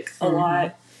legalistic a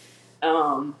lot.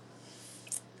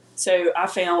 So I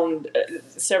found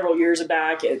several years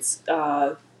back, it's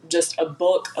just a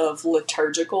book of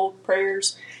liturgical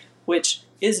prayers, which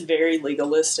is very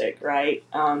legalistic, right?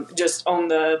 Just on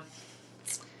the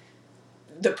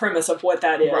the premise of what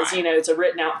that is. Right. You know, it's a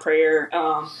written out prayer.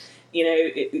 You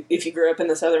know, if you grew up in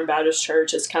the Southern Baptist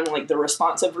Church, it's kind of like the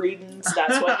responsive readings.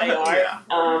 That's what they are.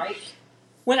 Yeah.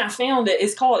 When I found it,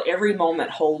 it's called Every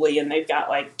Moment Holy, and they've got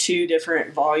like 2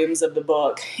 different volumes of the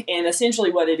book. And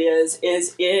essentially what it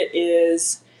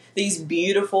is these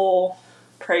beautiful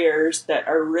prayers that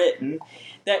are written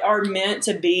that are meant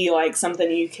to be like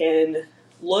something you can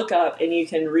look up and you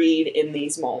can read in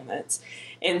these moments.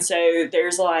 And so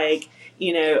there's like,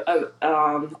 you know,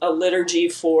 a liturgy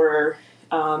for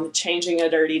changing a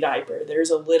dirty diaper. There's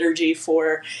a liturgy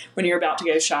for when you're about to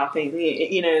go shopping,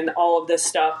 you know, and all of this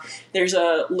stuff. There's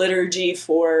a liturgy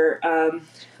for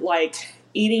like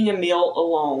eating a meal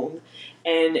alone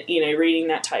and, you know, reading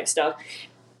that type stuff.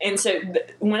 And so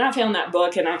when I found that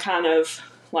book and I kind of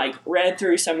like read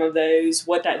through some of those,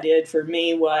 what that did for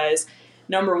me was,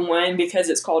 number one, because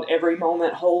it's called Every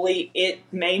Moment Holy, it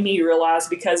made me realize,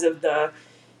 because of the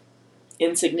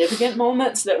insignificant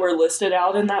moments that were listed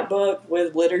out in that book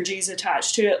with liturgies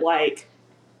attached to it, like,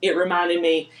 it reminded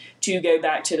me to go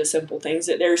back to the simple things,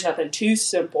 that there's nothing too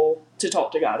simple to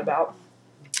talk to God about.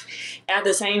 At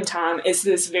the same time, it's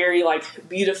this very like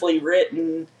beautifully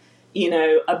written, you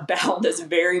know, about this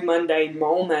very mundane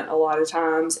moment a lot of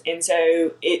times. And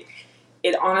so it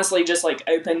honestly just like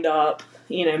opened up,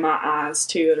 you know, my eyes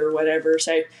to it or whatever.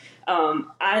 So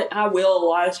I will a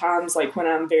lot of times, like when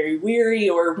I'm very weary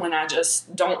or when I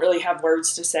just don't really have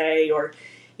words to say, or,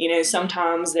 you know,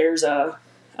 sometimes there's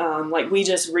like we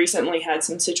just recently had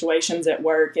some situations at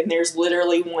work, and there's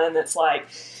literally one that's like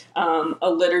a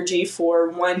liturgy for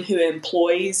one who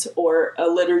employs or a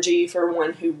liturgy for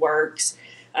one who works.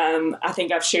 I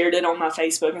think I've shared it on my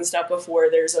Facebook and stuff before.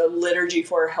 There's a liturgy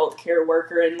for a healthcare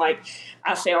worker, and like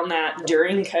I found that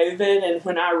during COVID, and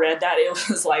when I read that, it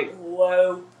was like,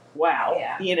 whoa,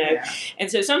 wow, you know. Yeah. And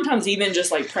so sometimes even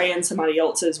just like praying somebody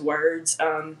else's words,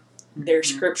 they're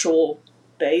scriptural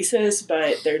basis,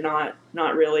 but they're not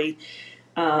really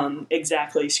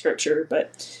exactly scripture.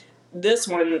 But this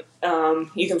one,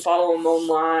 you can follow them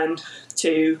online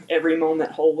to Every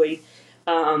Moment Holy.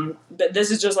 But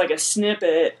this is just like a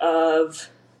snippet of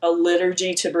a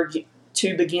liturgy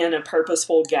to begin a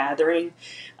purposeful gathering.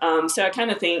 So I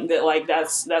kind of think that like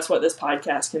that's what this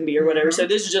podcast can be or whatever. So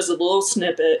this is just a little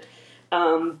snippet,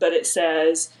 but it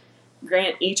says,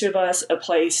 "Grant each of us a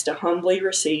place to humbly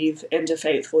receive and to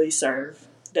faithfully serve,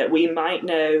 that we might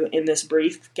know in this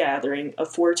brief gathering a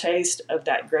foretaste of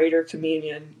that greater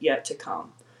communion yet to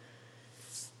come."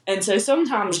 And so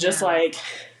sometimes just like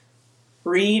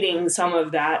reading some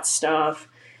of that stuff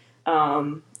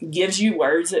gives you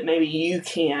words that maybe you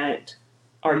can't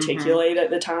articulate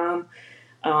at the time.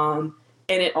 And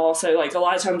it also, like, a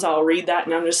lot of times I'll read that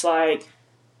and I'm just like,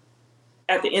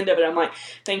 at the end of it, I'm like,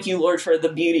 thank you, Lord, for the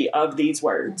beauty of these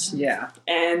words. Yeah.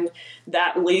 And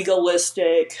that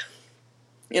legalistic,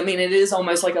 I mean, it is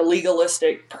almost like a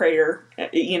legalistic prayer,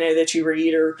 you know, that you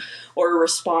read or a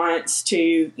response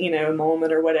to, you know, a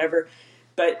moment or whatever.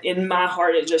 But in my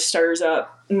heart, it just stirs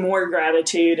up more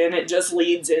gratitude, and it just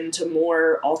leads into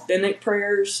more authentic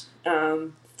prayers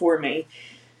for me.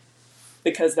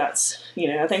 Because that's, you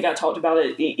know, I think I talked about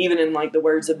it even in like the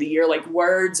words of the year, like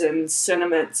words and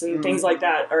sentiments and things like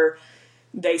that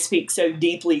they speak so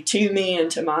deeply to me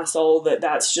and to my soul that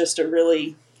that's just a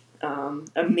really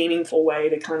a meaningful way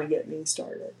to kind of get me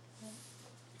started.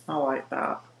 I like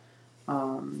that.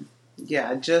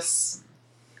 Yeah, just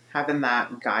having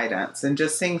that guidance and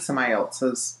just seeing somebody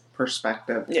else's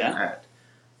perspective in it.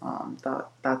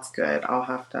 That's good. I'll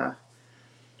have to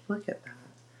look at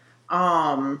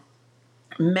that.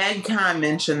 Meg kind of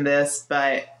mentioned this,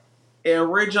 but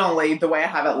originally the way I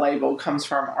have it labeled comes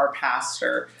from our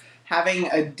pastor having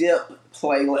a dip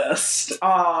playlist.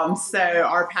 So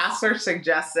our pastor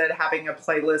suggested having a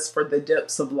playlist for the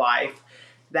dips of life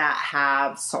that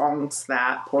have songs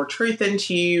that pour truth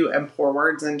into you and pour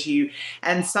words into you.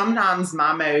 And sometimes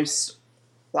my most,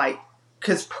 like,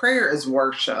 because prayer is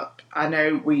worship. I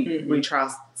know we try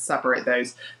to separate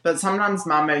those, but sometimes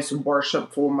my most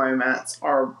worshipful moments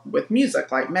are with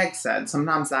music, like Meg said.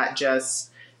 Sometimes that just,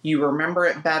 you remember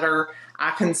it better.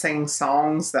 I can sing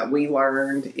songs that we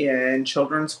learned in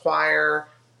children's choir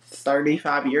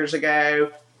 35 years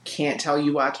ago. Can't tell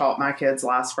you what I taught my kids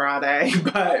last Friday,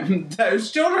 but those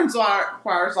children's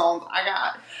choir songs I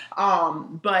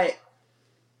got. But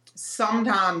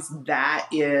sometimes that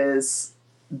is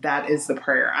the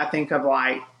prayer. I think of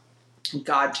like,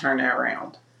 God, turn it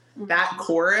around. That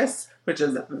chorus, which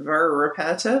is very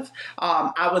repetitive.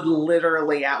 I would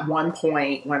literally, at one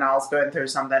point when I was going through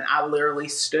something, I literally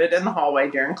stood in the hallway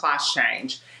during class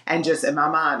change and just in my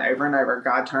mind over and over,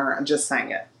 God, turn around, just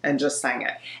sang it and just sang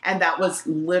it. And that was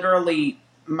literally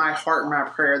my heart and my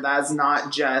prayer, that is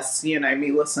not just, you know,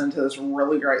 me listening to this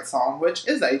really great song, which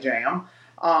is a jam,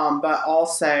 but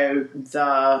also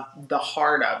the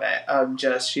heart of it, of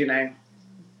just, you know,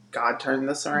 God turned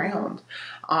this around.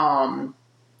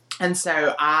 And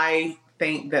so I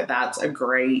think that that's a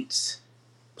great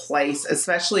place,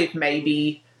 especially if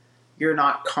maybe you're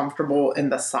not comfortable in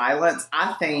the silence.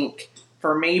 I think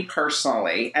for me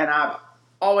personally, and I've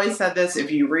always said this,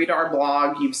 if you read our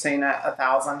blog, you've seen it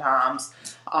 1,000 times.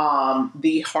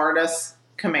 The hardest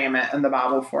commandment in the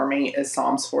Bible for me is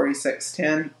Psalms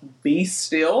 46:10. Be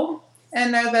still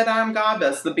and know that I'm God.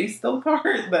 That's the be still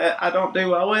part that I don't do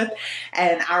well with.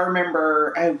 And I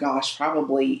remember, oh gosh,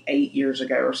 probably 8 years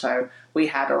ago or so, we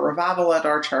had a revival at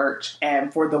our church.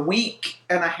 And for the week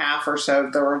and a half or so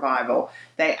of the revival,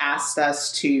 they asked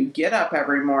us to get up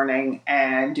every morning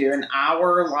and do an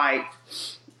hour, like,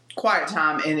 quiet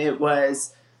time. And it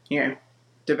was, you know,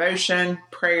 devotion,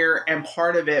 prayer, and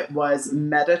part of it was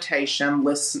meditation,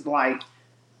 listen, like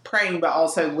praying, but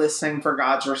also listening for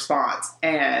God's response.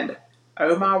 And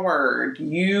oh my word,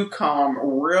 you come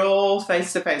real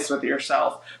face to face with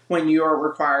yourself when you are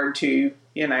required to,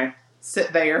 you know,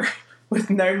 sit there with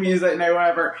no music, no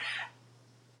whatever,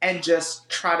 and just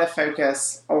try to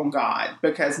focus on God,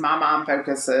 because my mind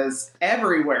focuses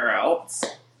everywhere else.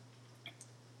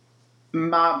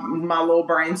 My little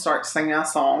brain starts singing a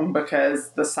song because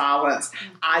the silence,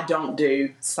 I don't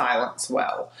do silence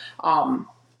well.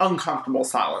 Uncomfortable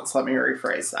silence, let me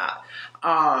rephrase that.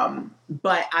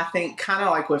 But I think kind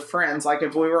of like with friends, like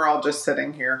if we were all just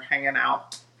sitting here hanging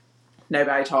out,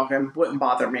 nobody talking, wouldn't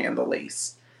bother me in the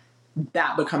least.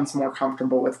 That becomes more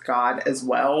comfortable with God as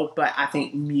well. But I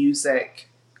think music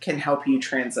can help you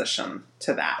transition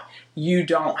to that. You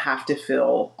don't have to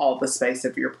fill all the space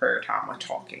of your prayer time with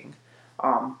talking.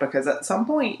 Because at some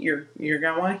point you're going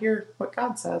to want to hear what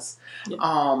God says.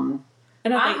 Yeah.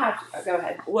 And I think, go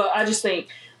ahead. Well, I just think,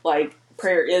 like,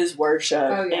 prayer is worship,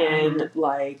 and,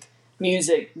 like,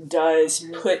 music does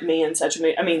put me in such a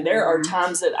mood. I mean, there are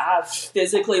times that I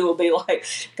physically will be like,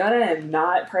 God, I am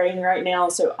not praying right now,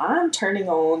 so I'm turning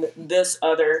on this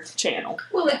other channel.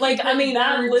 Well, like, I mean,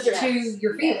 I'm literally to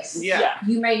your feelings. Yeah.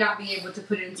 You may not be able to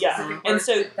put it in specific words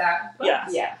with that. But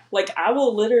yeah. Like, I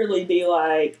will literally be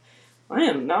like, I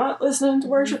am not listening to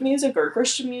worship music or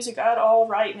Christian music at all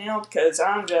right now because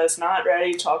I'm just not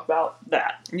ready to talk about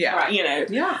that. Yeah. Right, you know?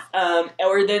 Yeah.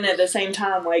 Or then at the same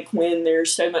time, like when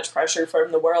there's so much pressure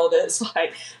from the world, it's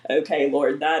like, okay,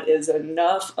 Lord, that is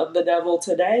enough of the devil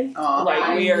today.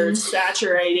 Like we are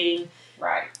saturating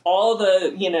all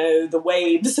the, you know, the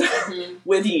waves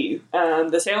with you,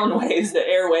 the sound waves, the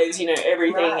airwaves, you know,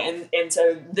 everything. Right. And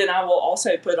so then I will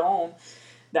also put on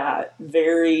that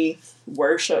very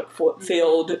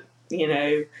worship-filled, you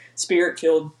know,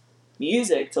 spirit-filled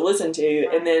music to listen to,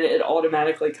 and then it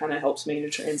automatically kind of helps me to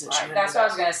transition. Right. That's what I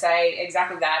was going to say.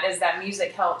 Exactly that, is that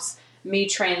music helps me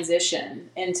transition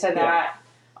into that,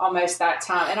 almost that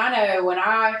time. And I know when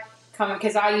I come,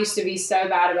 because I used to be so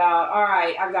bad about, all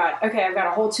right, I've got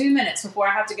a whole 2 minutes before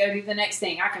I have to go do the next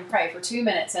thing. I can pray for 2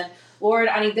 minutes, and Lord,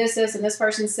 I need this, and this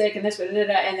person's sick, and this, and then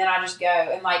I just go.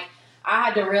 And like, I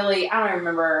had to really, I don't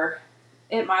remember,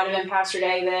 it might have been Pastor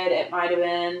David, it might have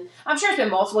been, I'm sure it's been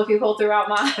multiple people throughout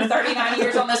my 39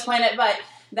 years on this planet, but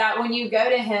that when you go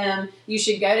to him, you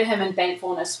should go to him in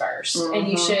thankfulness first. Mm-hmm. And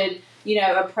you should, you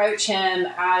know, approach him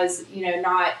as, you know,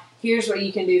 not, here's what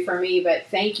you can do for me, but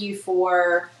thank you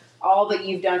for all that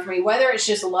you've done for me. Whether it's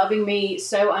just loving me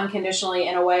so unconditionally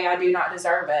in a way I do not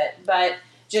deserve it, but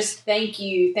just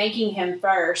thanking him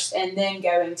first and then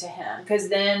going to him. Because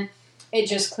then it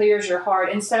just clears your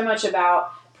heart. And so much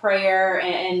about prayer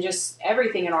and just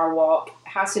everything in our walk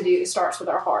it starts with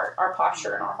our heart, our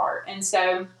posture in our heart. And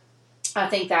so I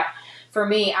think that for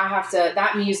me,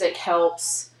 that music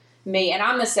helps me. And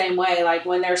I'm the same way. Like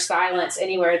when there's silence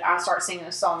anywhere, I start singing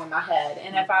a song in my head.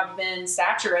 And if I've been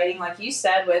saturating, like you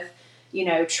said, with, you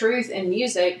know, truth and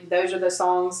music, those are the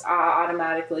songs I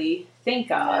automatically think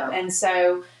of. Yeah. And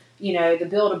so, you know, the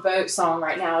Build a Boat song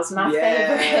right now is my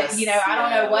favorite. You know, I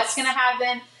don't know what's going to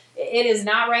happen. It is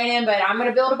not raining, but I'm going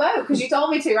to build a boat because you told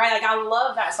me to, right? Like, I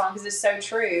love that song because it's so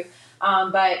true.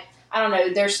 But I don't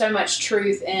know, there's so much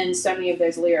truth in so many of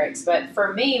those lyrics. But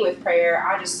for me with prayer,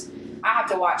 I have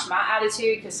to watch my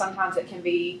attitude because sometimes it can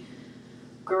be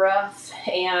gruff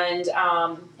and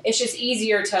it's just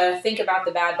easier to think about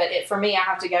the bad. But for me, I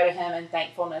have to go to him in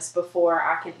thankfulness before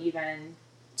I can even,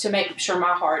 to make sure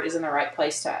my heart is in the right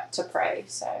place to pray.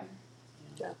 So,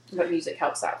 but music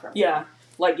helps that for me. Yeah.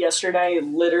 Like yesterday,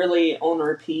 literally on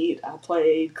repeat, I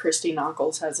played Christy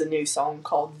Nockels has a new song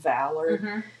called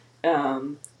Valor,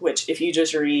 which if you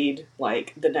just read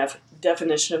like the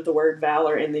definition of the word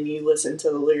valor, and then you listen to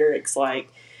the lyrics,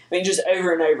 like, I mean, just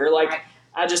over and over. Like, right.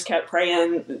 I just kept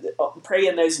praying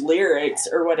those lyrics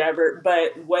or whatever.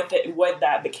 But what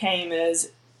that became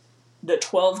is the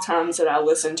 12 times that I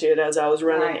listened to it as I was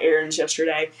running right. errands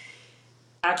yesterday,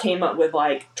 I came up with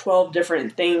like 12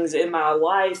 different things in my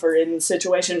life or in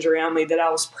situations around me that I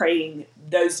was praying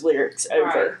those lyrics over.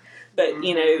 Right. But, mm-hmm.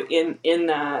 you know, in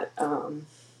that,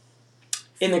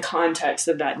 in the context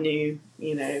of that new,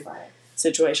 you know, right.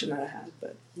 situation that I had.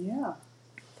 But yeah.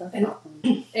 And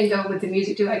go with the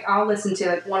music too. Like, I'll listen to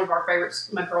like one of our favorites,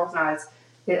 my girls and I's,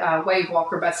 Wave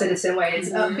Walker by Citizen Wade. It's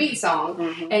mm-hmm. a beat song,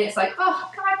 mm-hmm. and it's like,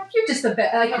 oh God, you're just the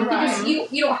best. Like, right.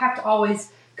 you don't have to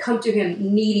always come to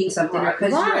him needing something right.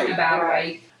 because right. you're in a bad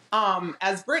way.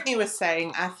 As Brittany was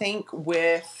saying, I think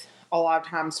with a lot of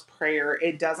times prayer,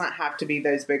 it doesn't have to be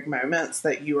those big moments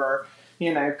that you are,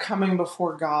 you know, coming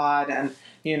before God and,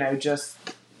 you know, just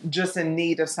in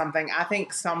need of something. I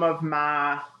think some of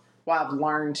what I've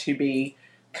learned to be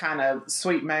kind of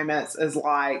sweet moments is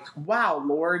like, wow,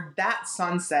 Lord, that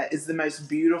sunset is the most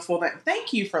beautiful thing.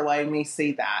 Thank you for letting me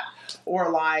see that.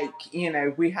 Or like, you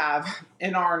know, we have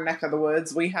in our neck of the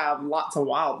woods, we have lots of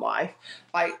wildlife.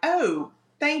 Like, oh,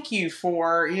 thank you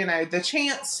for, you know, the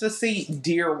chance to see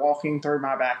deer walking through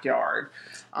my backyard.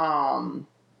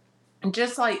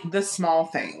 Just like the small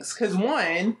things. 'Cause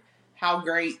one, how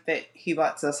great that he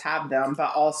lets us have them,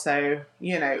 but also,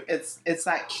 you know, it's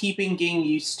that getting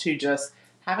used to just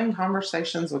having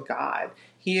conversations with God.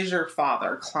 He is your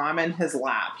father. Climb in his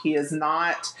lap. He is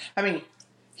not, I mean,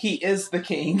 he is the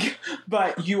king,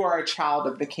 but you are a child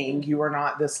of the king. You are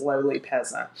not this lowly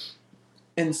peasant.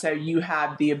 And so you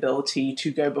have the ability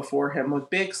to go before him with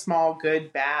big, small,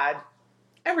 good, bad,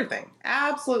 everything.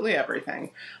 Absolutely everything.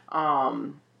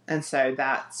 And so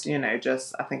that's, you know,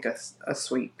 just, I think a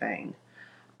sweet thing.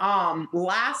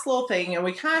 Last little thing, and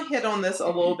we kind of hit on this a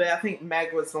little bit. I think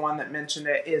Meg was the one that mentioned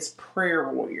it, is prayer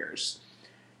warriors.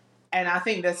 And I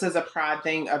think this is a pride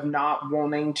thing of not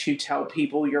wanting to tell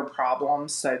people your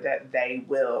problems so that they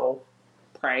will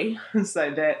pray,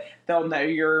 so that they'll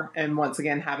know and once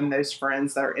again, having those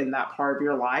friends that are in that part of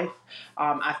your life.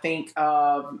 I think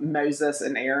of Moses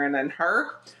and Aaron and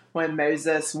Hur, when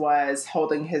Moses was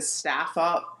holding his staff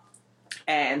up.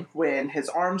 And when his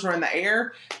arms were in the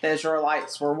air, the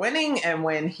Israelites were winning. And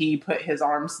when he put his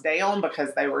arms down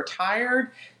because they were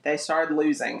tired, they started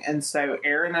losing. And so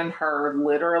Aaron and Hur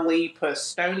literally put a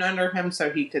stone under him so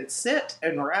he could sit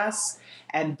and rest.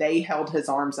 And they held his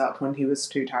arms up when he was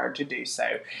too tired to do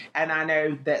so. And I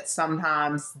know that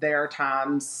sometimes there are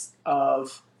times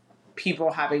of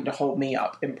people having to hold me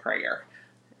up in prayer.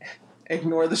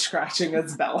 Ignore the scratching,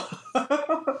 it's Bella.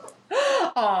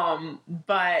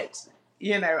 But,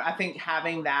 you know, I think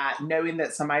having that, knowing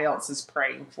that somebody else is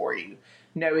praying for you,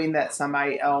 knowing that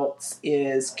somebody else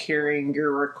is carrying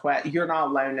your request, you're not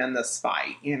alone in this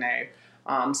fight, you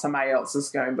know, somebody else is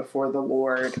going before the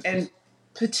Lord, and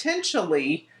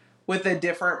potentially with a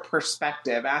different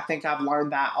perspective. I think I've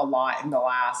learned that a lot in the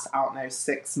last,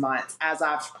 6 months, as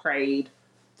I've prayed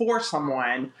for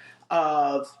someone,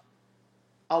 of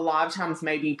a lot of times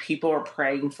maybe people are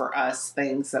praying for us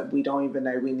things that we don't even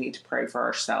know we need to pray for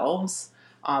ourselves,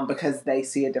 because they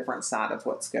see a different side of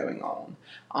what's going on.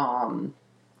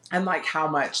 And like how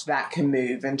much that can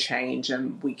move and change,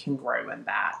 and we can grow in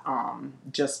that,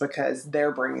 just because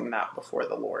they're bringing that before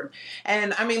the Lord.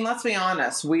 And I mean, let's be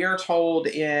honest, we are told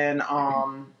in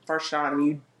 1 John,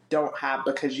 you don't have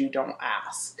because you don't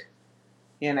ask,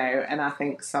 you know, and I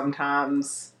think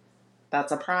sometimes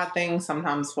that's a pride thing.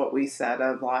 Sometimes what we said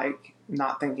of like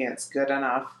not thinking it's good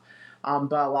enough.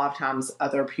 But a lot of times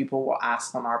other people will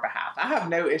ask on our behalf. I have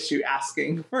no issue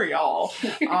asking for y'all.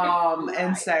 Right.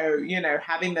 And so, you know,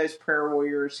 having those prayer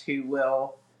warriors who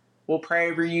will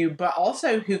pray over you, but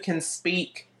also who can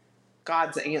speak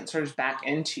God's answers back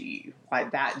into you,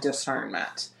 like that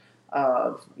discernment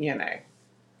of, you know,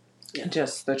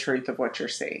 just the truth of what you're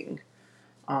seeing.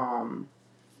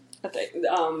 I think,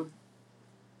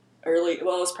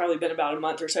 it's probably been about a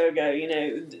month or so ago, you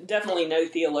know, definitely no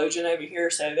theologian over here,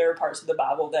 so there are parts of the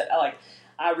Bible that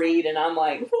I read and I'm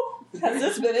like, has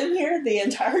this been in here the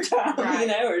entire time, right. You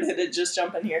know, or did it just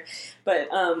jump in here? But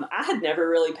I had never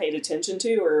really paid attention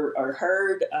to or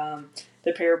heard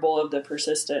the parable of the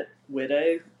persistent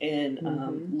widow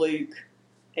in Luke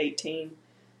 18.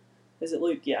 Is it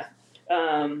Luke? Yeah.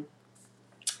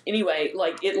 Anyway,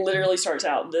 like it literally starts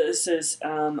out, this is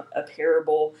a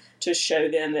parable to show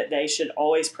them that they should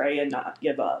always pray and not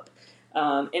give up.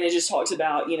 And it just talks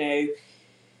about, you know,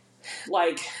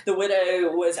 like the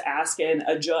widow was asking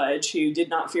a judge who did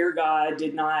not fear God,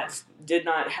 did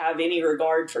not have any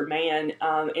regard for man,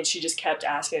 and she just kept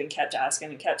asking and kept asking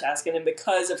and kept asking, and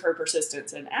because of her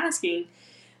persistence in asking,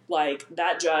 like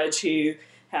that judge who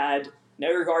had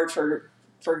no regard for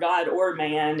God or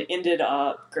man ended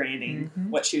up granting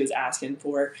what she was asking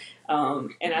for.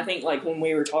 And I think like when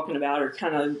we were talking about, or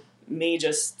kind of me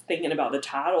just thinking about the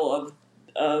title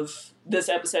of this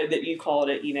episode that you called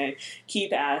it, you know,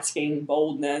 keep asking,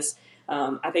 boldness.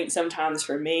 I think sometimes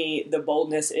for me, the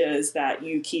boldness is that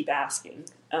you keep asking.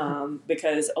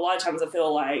 Because a lot of times I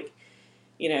feel like,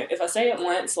 you know, if I say it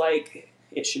once, like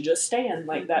it should just stand,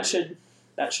 like that should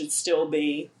still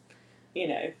be, you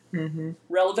know,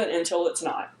 relevant until it's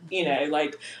not, you know,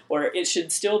 like, or it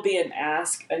should still be an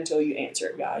ask until you answer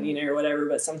it, God, you know, or whatever.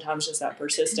 But sometimes just that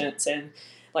persistence and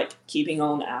like keeping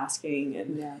on asking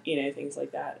and, you know, things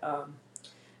like that.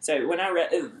 So when I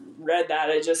read that,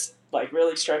 it just like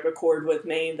really struck a chord with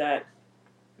me that,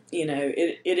 you know,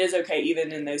 it is okay,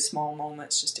 even in those small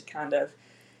moments, just to kind of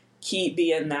keep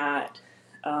being that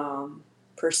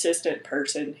persistent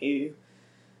person who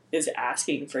is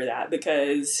asking for that.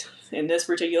 Because in this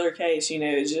particular case, you know,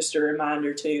 it's just a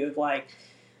reminder too of like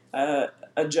a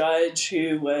judge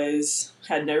who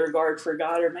had no regard for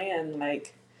God or man,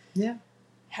 like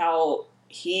how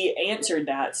he answered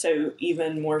that. So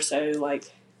even more so,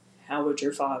 like, how would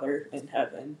your Father in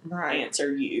heaven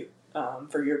answer you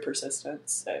for your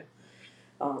persistence? So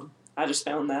I just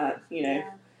found that, you know,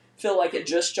 feel like it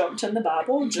just jumped in the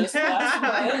Bible just last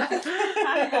month.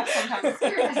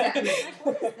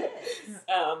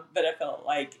 But I felt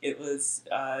like it was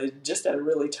just a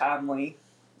really timely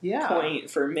point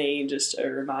for me, just a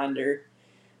reminder.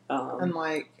 And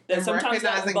like, and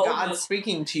recognizing God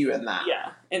speaking to you in that.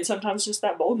 Yeah. And sometimes just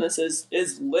that boldness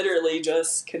is literally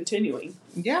just continuing.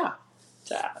 Yeah.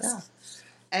 To ask. Yeah.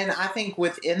 And I think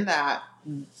within that,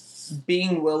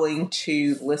 being willing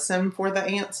to listen for the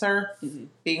answer,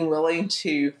 being willing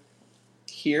to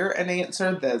hear an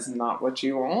answer that's not what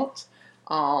you want.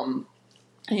 You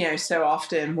know, so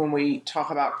often when we talk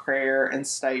about prayer and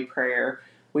study prayer,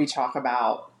 we talk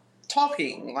about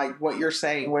talking, like what you're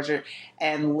saying,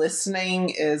 and listening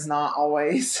is not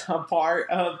always a part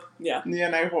of, you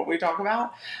know, what we talk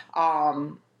about.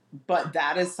 But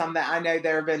that is something I know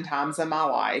there have been times in my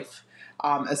life,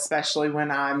 especially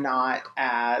when I'm not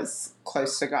as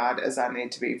close to God as I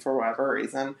need to be for whatever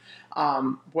reason,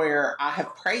 where I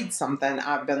have prayed something,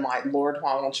 I've been like, Lord,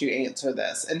 why won't you answer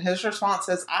this? And his response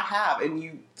is, I have, and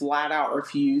you flat out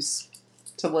refuse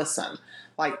to listen.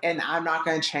 Like, and I'm not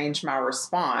going to change my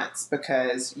response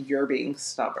because you're being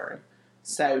stubborn.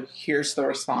 So here's the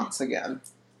response again.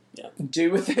 Yeah.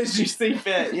 Do with it as you see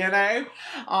fit, you know?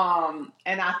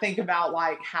 And I think about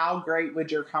like, how great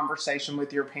would your conversation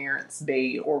with your parents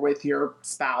be, or with your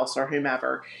spouse or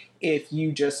whomever, if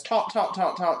you just talk.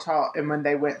 And when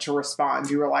they went to respond,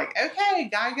 you were like, okay,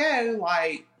 gotta go.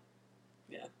 Like,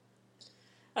 yeah.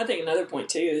 I think another point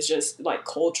too is just like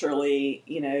culturally,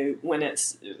 you know, when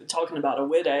it's talking about a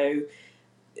widow,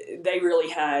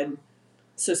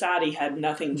 society had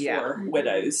nothing for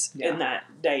widows in that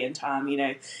day and time. You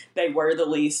know, they were the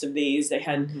least of these. They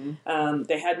had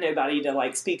nobody to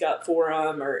like speak up for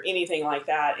them or anything like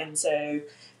that. And so,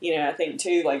 you know, I think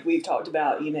too, like we've talked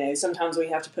about, you know, sometimes we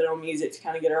have to put on music to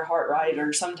kind of get our heart right,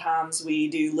 or sometimes we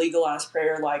do legalized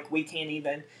prayer, like we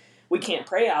can't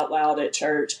pray out loud at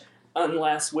church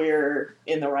unless we're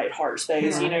in the right heart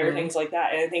space, you know, or things like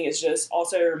that. And I think it's just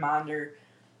also a reminder,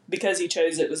 because he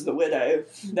chose it was the widow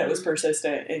that was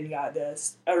persistent and got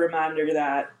this, a reminder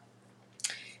that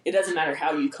it doesn't matter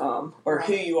how you come or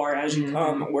who you are as you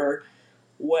come, or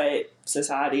what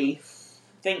society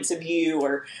thinks of you,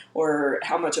 or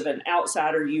how much of an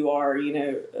outsider you are, you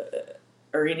know,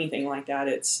 or anything like that.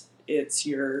 It's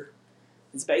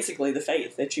basically the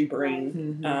faith that you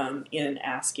bring in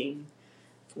asking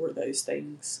for those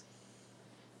things.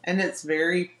 And it's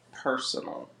very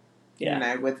personal, you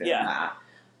know, within that.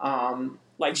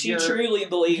 Like she truly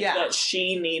believed that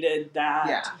she needed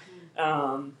that.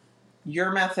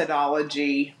 Your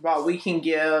methodology, while we can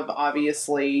give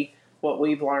obviously what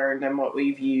we've learned and what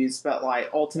we've used, but like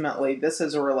ultimately this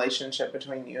is a relationship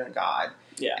between you and God.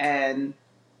 Yeah. And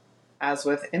as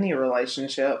with any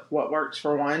relationship, what works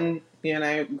for one, you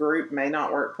know, group may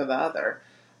not work for the other.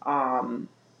 And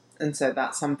so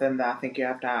that's something that I think you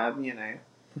have to have, you know,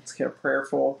 let's get a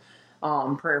prayerful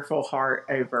heart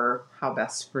over how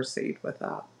best to proceed with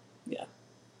that. Yeah.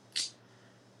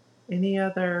 Any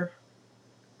other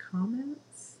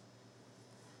comments?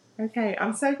 Okay,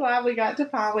 I'm so glad we got to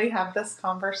finally have this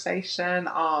conversation.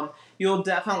 You'll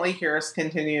definitely hear us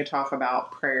continue to talk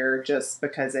about prayer just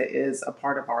because it is a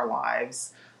part of our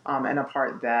lives, and a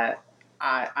part that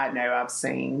I know I've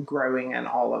seen growing in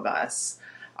all of us.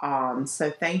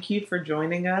 So thank you for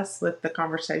joining us with the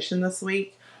conversation this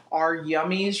week. Our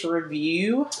Yummies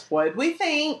review. What'd we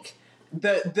think?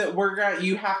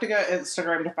 You have to go to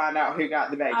Instagram to find out who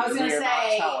got the baby. I was going to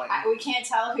say, we can't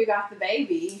tell who got the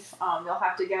baby. You'll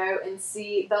have to go and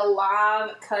see the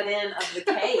live cut-in of the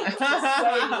cake.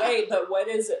 wait, but what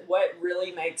is it? What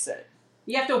really makes it?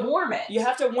 You have to warm it. You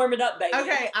have to warm it up, baby.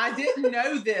 Okay, I didn't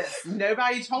know this.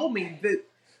 Nobody told me that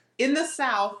in the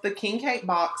South, the king cake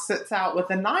box sits out with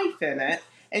a knife in it,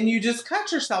 and you just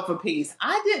cut yourself a piece.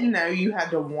 I didn't know you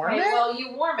had to warm it. Well,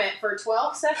 you warm it for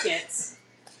 12 seconds.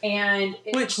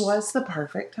 Which was the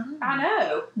perfect time. I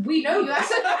know. We know that.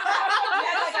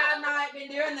 I've not been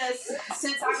doing this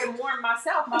since I could warm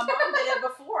myself. My mom did it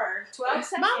before. 12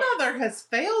 seconds. My mother has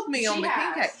failed me on the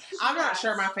king cake. I'm not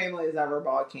sure my family has ever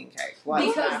bought a king cake.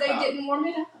 Because they didn't warm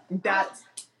it up.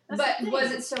 But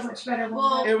was it so much better?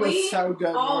 Well, it was so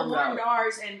good. All warmed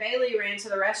ours, and Bailey ran to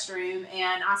the restroom,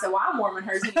 and I said, "Well, I'm warming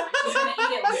hers. She's going to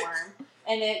eat it warm."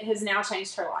 And it has now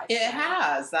changed her life. It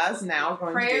has. That's now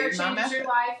going to be my method. Prayer changes your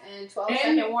life, and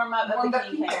 12-second warm up of the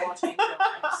king cake will change your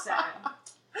life. So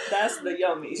that's the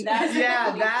Yummies.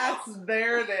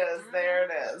 There it is. There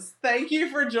it is. Thank you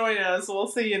for joining us. We'll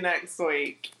see you next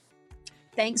week.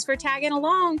 Thanks for tagging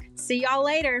along. See y'all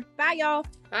later. Bye, y'all.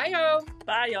 Bye, y'all.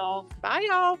 Bye, y'all. Bye,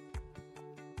 y'all.